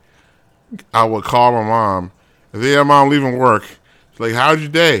day. I would call my mom and say, "Yeah, mom, leaving work." She's like, "How's your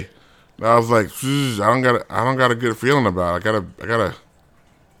day?" And I was like, I don't got a good feeling about it.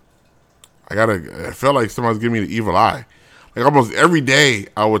 I felt like someone's giving me the evil eye. Like almost every day,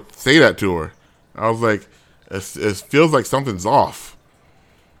 I would say that to her. I was like, it feels like something's off.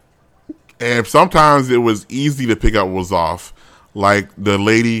 And sometimes it was easy to pick up what was off, like the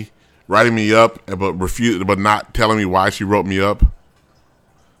lady writing me up, but not telling me why she wrote me up,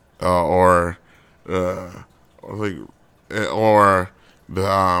 or like, or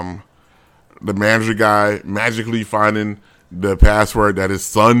the manager guy magically finding the password that his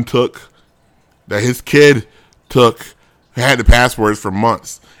son took, that his kid took, had the passwords for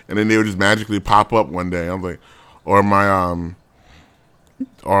months, and then they would just magically pop up one day. I'm like, or my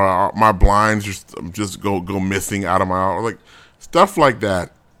blinds just go missing out of my house, like stuff like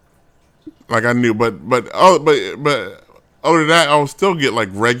that. Like I knew, but other than that, I would still get like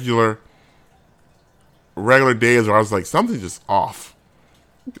regular days where I was like, something's just off.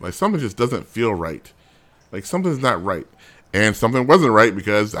 Like something just doesn't feel right. Like something's not right. And something wasn't right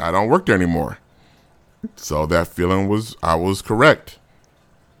because I don't work there anymore. So that feeling I was correct.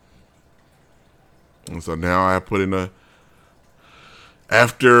 And so now I put in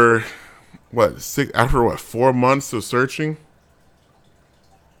after 4 months of searching.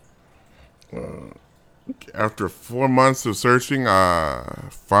 After 4 months of searching, I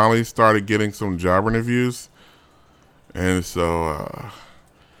finally started getting some job interviews. And so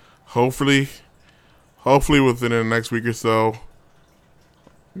hopefully within the next week or so,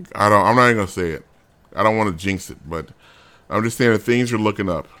 I'm not even gonna say it. I don't want to jinx it, but I'm just saying that things are looking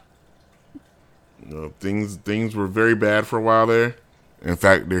up. You know, things were very bad for a while there. In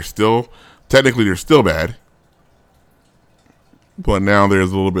fact, they're still bad. But now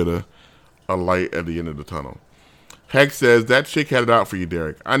there's a little bit of a light at the end of the tunnel. Heck says that chick had it out for you,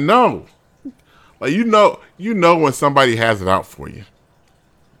 Derek. I know. Like you know when somebody has it out for you.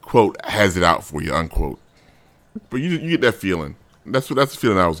 Quote, has it out for you, unquote. But you get that feeling. That's the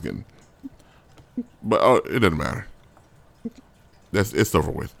feeling I was getting. But it doesn't matter. It's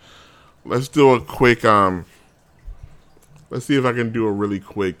over with. Let's do a quick let's see if I can do a really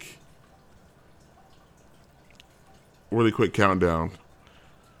quick countdown.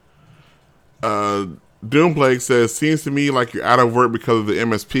 Doomplague says, seems to me like you're out of work because of the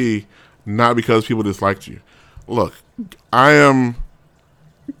MSP, not because people disliked you. Look, I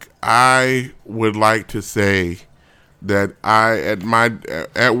would like to say that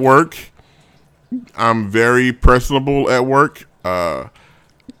at work, I'm very personable at work.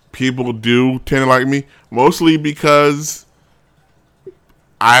 People do tend to like me, mostly because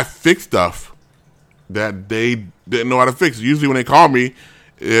I fix stuff that they didn't know how to fix. Usually when they call me,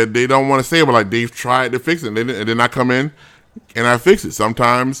 they don't want to say it, but like they've tried to fix it, and then I come in and I fix it.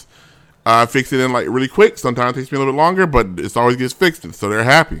 Sometimes I fix it in like really quick. Sometimes it takes me a little bit longer, but it always gets fixed, and so they're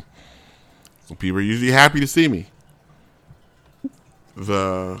happy. So people are usually happy to see me.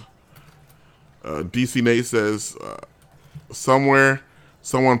 The DC Nate says someone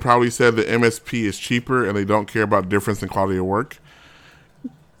probably said the MSP is cheaper and they don't care about difference in quality of work.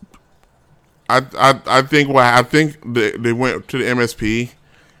 I think they went to the MSP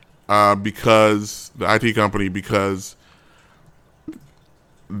because the IT company, because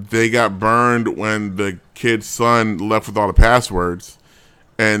they got burned when the kid's son left with all the passwords,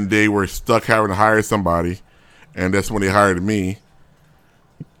 and they were stuck having to hire somebody, and that's when they hired me.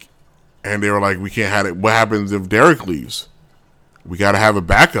 And they were like, "We can't have it. What happens if Derek leaves? We got to have a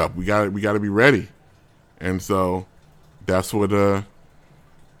backup. We got to be ready." And so that's what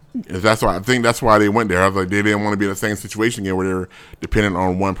that's why I think that's why they went there. I was like, they didn't want to be in the same situation again where they were dependent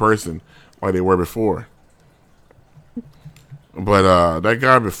on one person like they were before. But that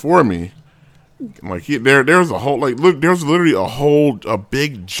guy before me, like there was a whole there's literally a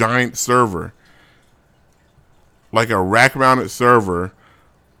big giant server, like a rack mounted server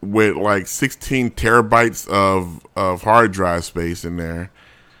with like 16 terabytes of hard drive space in there,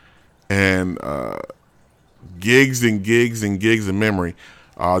 and gigs and gigs and gigs of memory.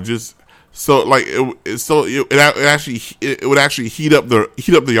 Just so like it would actually heat up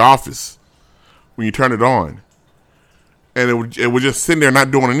the office when you turn it on, and it would just sit there not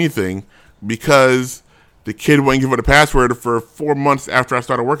doing anything because the kid wouldn't give it a password for 4 months after I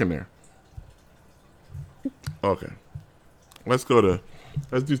started working there. Okay, let's do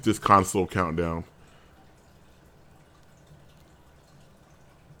this console countdown.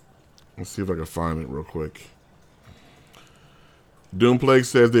 Let's see if I can find it real quick. Doomplague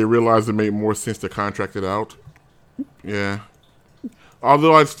says they realized it made more sense to contract it out. Yeah.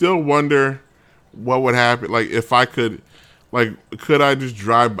 Although I still wonder what would happen. Like, if I could, like, could I just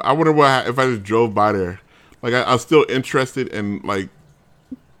drive? I wonder if I just drove by there. Like, I'm still interested in, like,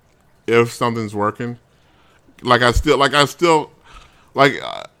 if something's working. Like, I still like to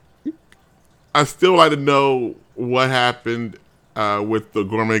know what happened with the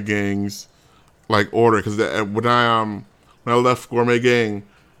Gourmet Gang's, like, order. Because when I left Gourmet Gang,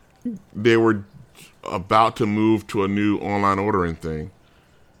 they were about to move to a new online ordering thing.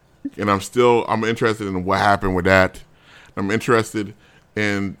 And I'm interested in what happened with that. I'm interested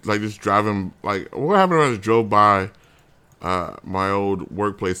in, like, just driving, like, what happened if I just drove by my old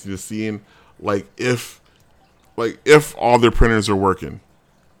workplace and just seeing, like, if all their printers are working.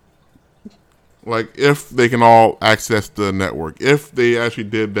 Like, if they can all access the network. If they actually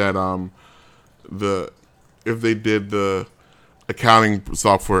did that, if they did the accounting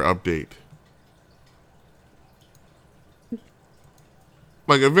software update.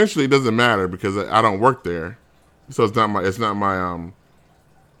 Like, eventually it doesn't matter because I don't work there. So it's not my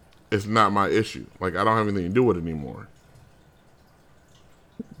issue. Like, I don't have anything to do with it anymore.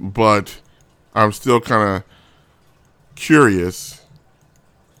 But I'm still kind of curious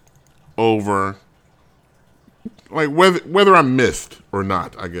over, like, whether I'm missed or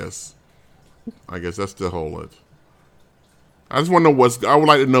not. I guess that's the whole it. I just want to know I would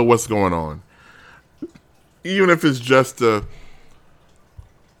like to know what's going on, even if it's just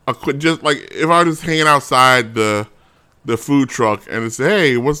just like if I was just hanging outside the food truck and it say,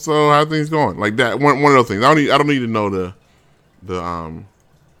 hey, how things going? Like that. One of those things. I don't need to know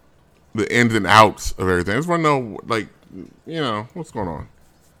the ins and outs of everything. I just want to know, like, what's going on.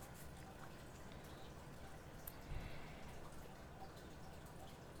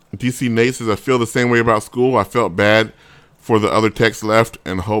 DC Nate says, I feel the same way about school. I felt bad for the other techs left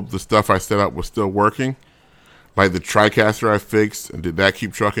and hoped the stuff I set up was still working. Like the TriCaster I fixed, and did that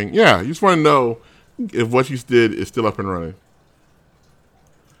keep trucking? Yeah, you just want to know if what you did is still up and running.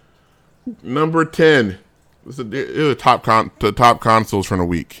 Number 10. Here's the top consoles from the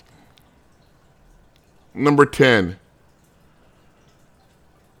week. Number 10.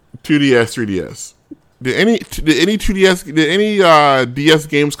 2DS, 3DS. Did any DS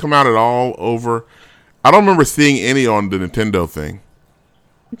games come out at all over? I don't remember seeing any on the Nintendo thing.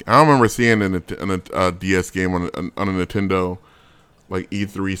 I don't remember seeing a DS game on a Nintendo, like,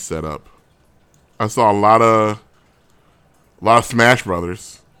 E3 setup. I saw a lot of Smash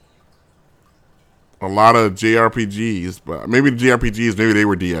Brothers, a lot of JRPGs, but maybe the JRPGs, maybe they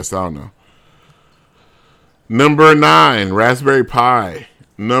were DS. I don't know. Number 9, Raspberry Pi.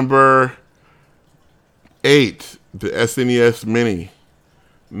 Number 8, the SNES Mini.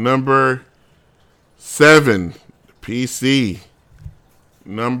 Number 7, PC.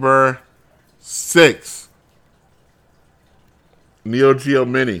 Number 6, Neo Geo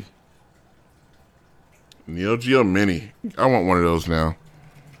Mini. Neo Geo Mini. I want one of those now.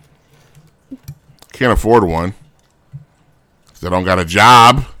 Can't afford one. 'Cause I don't got a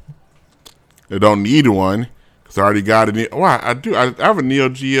job. I don't need one. Because I already got a... Well, I do. I have a Neo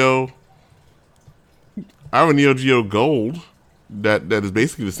Geo... I have a Neo Geo Gold that is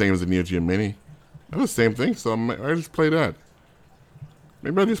basically the same as the Neo Geo Mini. That's the same thing, so I just play that.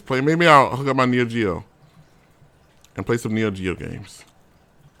 Maybe I'll hook up my Neo Geo and play some Neo Geo games.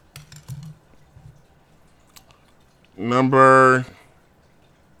 Number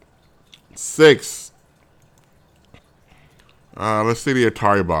 6. Let's see the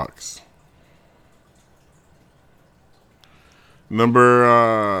Atari box.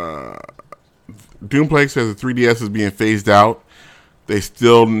 Doomplague says the 3DS is being phased out. They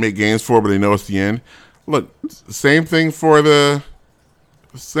still make games for it, but they know it's the end. Look, same thing for the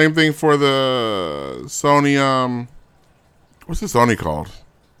Sony. What's the Sony called?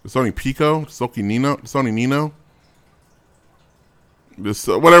 The Sony Pico, Sony Nino.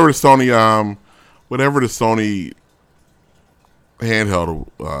 Whatever the Sony handheld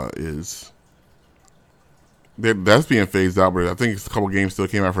is. That's being phased out, but I think a couple games still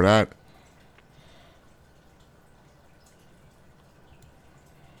came out for that.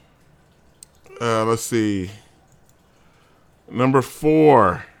 Let's see. Number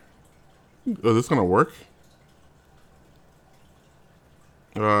 4. Oh, this gonna work?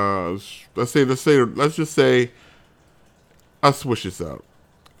 Let's just say. I'll switch this out.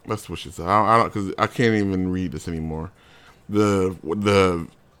 I don't, because I can't even read this anymore. The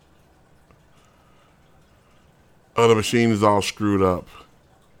machine is all screwed up.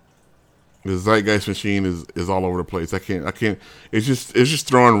 The Zeitgeist machine is all over the place. I can't. It's just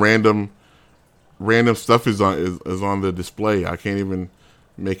throwing random stuff is on the display. I can't even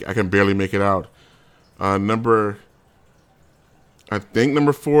I can barely make it out. I think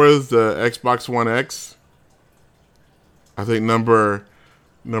number 4 is the Xbox One X. I think number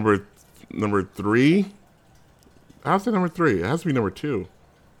 3. How's it number 3? It has to be number 2.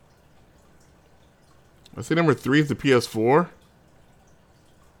 I say number 3 is the PS4.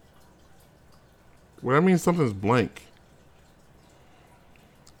 Well, that means something's blank.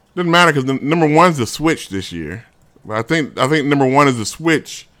 Doesn't matter because number 1 is the Switch this year. But I think number 1 is the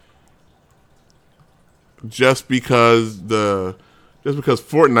Switch. Just because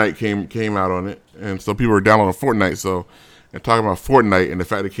Fortnite came out on it, and so people are downloading Fortnite. And talking about Fortnite and the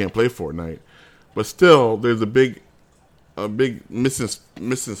fact they can't play Fortnite, but still, there's a big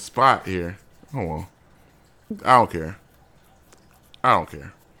missing spot here. Oh well, I don't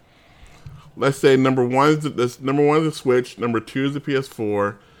care. Let's say number 1 is the Switch. Number 2 is the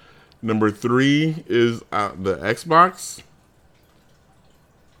PS4. Number 3 is the Xbox.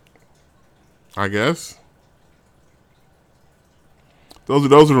 I guess. Those are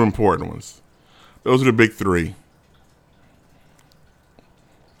the important ones. Those are the big 3.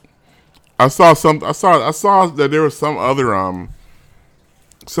 I saw that there was some other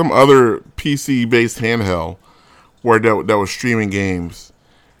PC based handheld where that was streaming games.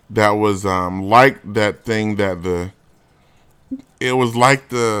 That was like that thing that it was like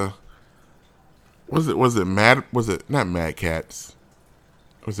the was it not Mad Cats?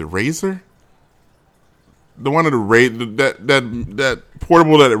 Was it Razer? The one of the that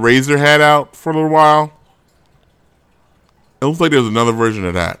portable that Razer had out for a little while. It looks like there's another version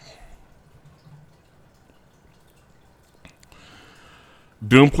of that.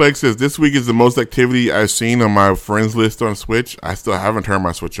 Doomplague says this week is the most activity I've seen on my friends list on Switch. I still haven't turned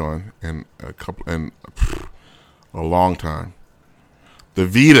my Switch on in a long time. The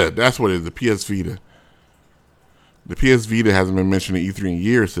Vita, that's what it is. The PS Vita. The PS Vita hasn't been mentioned in E3 in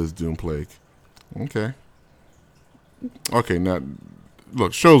years, says Doomplague. Okay, now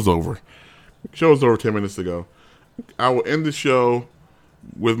look, show's over. Show's over 10 minutes ago. I will end the show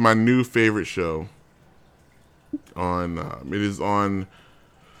with my new favorite show. It is on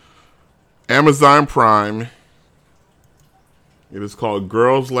Amazon Prime. It is called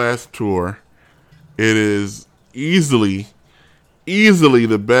Girls Last Tour. It is easily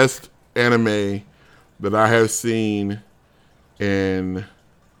the best anime that I have seen in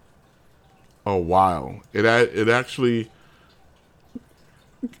a while. It actually,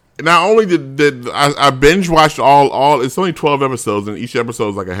 not only did I binge watched all it's only 12 episodes and each episode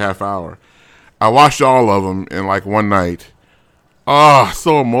is like a half hour. I watched all of them in like one night.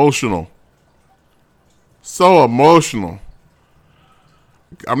 So emotional. So emotional.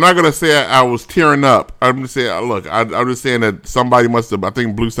 I'm not going to say I was tearing up. I'm going to say, look, I'm just saying that somebody must have, I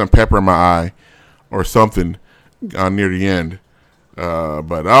think, blew some pepper in my eye or something near the end.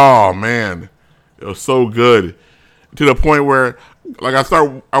 But, oh, man, it was so good. To the point where, like,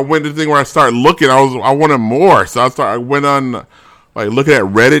 I went to the thing where I started looking. I wanted more. So I went on, like, looking at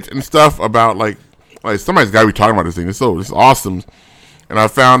Reddit and stuff about, like somebody's got to be talking about this thing. It's awesome. And I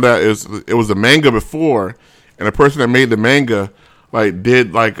found that it was a manga before, and the person that made the manga, like,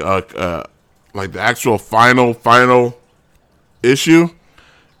 did like the actual final issue,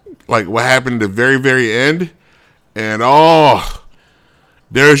 like what happened at the very, very end, and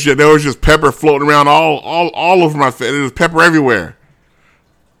there was just pepper floating around all over my face. There was pepper everywhere.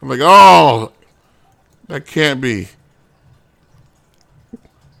 I'm like, that can't be.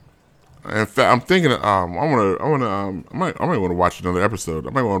 In fact, I'm thinking, I might want to watch another episode. I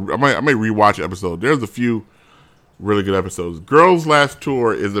might rewatch an episode. There's a few really good episodes. Girls Last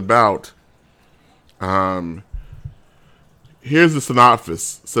Tour is about, here's the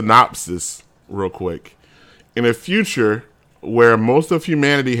synopsis real quick. In a future where most of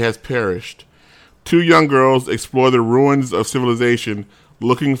humanity has perished, 2 young girls explore the ruins of civilization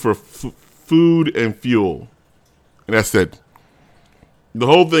looking for food and fuel. And that's it. The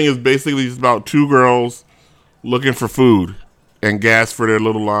whole thing is basically just about 2 girls looking for food and gas for their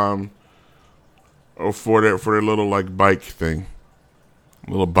little or for their little like bike thing,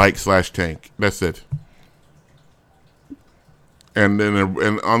 little bike / tank. That's it. And then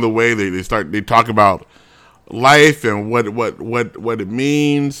on the way they talk about life and what it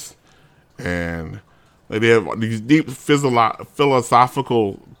means, and like they have these deep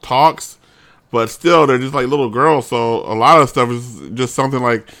philosophical talks. But still, they're just like little girls, so a lot of stuff is just something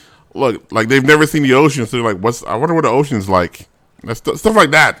like, look, like they've never seen the ocean, so they're like, I wonder what the ocean's like. That's stuff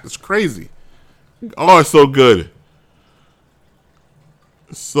like that. It's crazy. Oh, it's so good.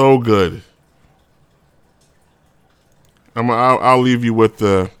 So good. I'll leave you with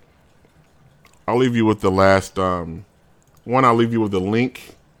the last one. I'll leave you with the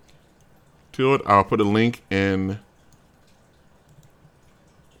link to it. I'll put a link in.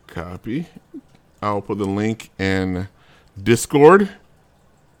 Copy. I'll put the link in Discord,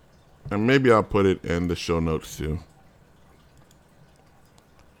 and maybe I'll put it in the show notes too.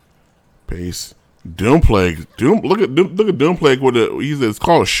 Paste. Doomplague. Look at Doomplague with it's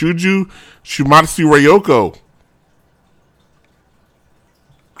called Shuju Shumatsu Ryoko.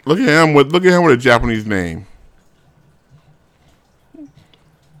 Look at him with a Japanese name.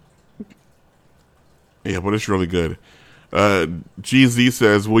 Yeah, but it's really good. GZ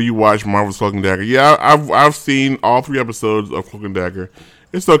says, "Will you watch Marvel's Cloak and Dagger?" Yeah, I've seen all 3 episodes of Cloak and Dagger.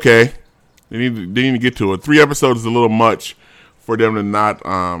 It's okay. They need to get to it. 3 episodes is a little much for them to not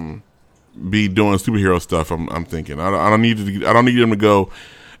be doing superhero stuff. I'm thinking I don't need them to go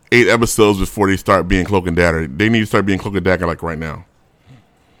 8 episodes before they start being Cloak and Dagger. They need to start being Cloak and Dagger like right now.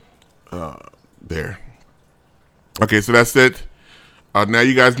 There. Okay, so that's it. Now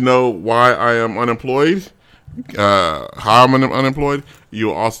you guys know why I am unemployed. How I'm unemployed.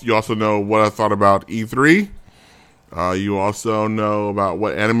 You also know what I thought about E3. You also know about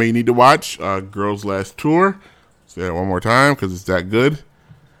what anime you need to watch. Girls Last Tour. Say that one more time because it's that good.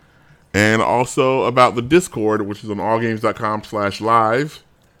 And also about the Discord, which is on allgames.com/live.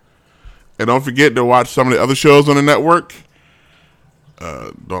 And don't forget to watch some of the other shows on the network.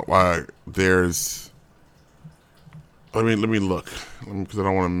 There's. Let me look because I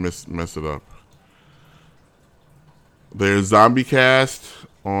don't want to mess it up. There's Zombie Cast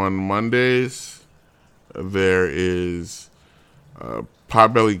on Mondays. There is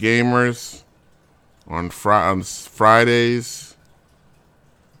Potbelly Gamers on Fridays.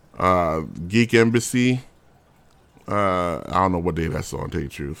 Geek Embassy. I don't know what day that's on, to tell you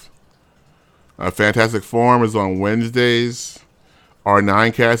the truth. Fantastic Forum is on Wednesdays.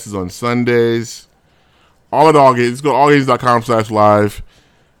 R9Cast is on Sundays. All at All Games. Go to allgames.com/live.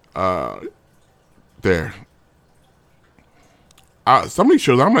 There. Some of these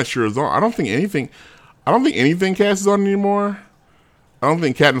shows I'm not sure is on. I don't think anything cast is on anymore. I don't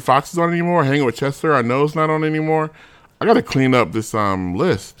think Cat and Fox is on anymore. Hanging with Chester, I know it's not on anymore. I gotta clean up this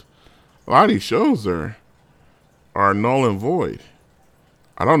list. A lot of these shows are null and void.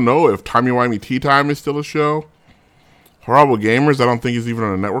 I don't know if Timey Wimey Tea Time is still a show. Horrible Gamers, I don't think is even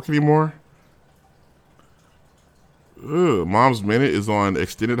on the network anymore. Mom's Minute is on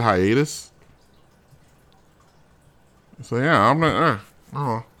extended hiatus. So yeah, I'm not.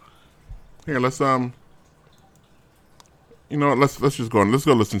 Here, let's let's just go on. Let's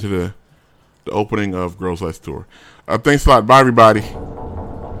go listen to the opening of Girls Last Tour. Thanks a lot. Bye, everybody.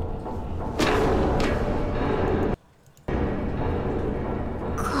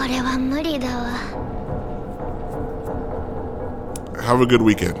 Have a good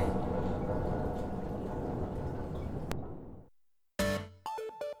weekend.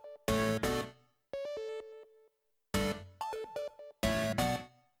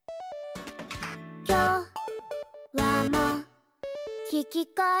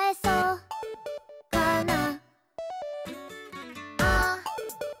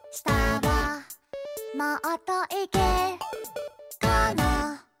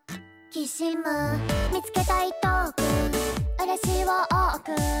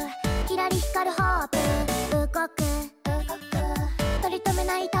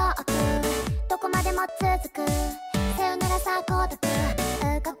 Thank you.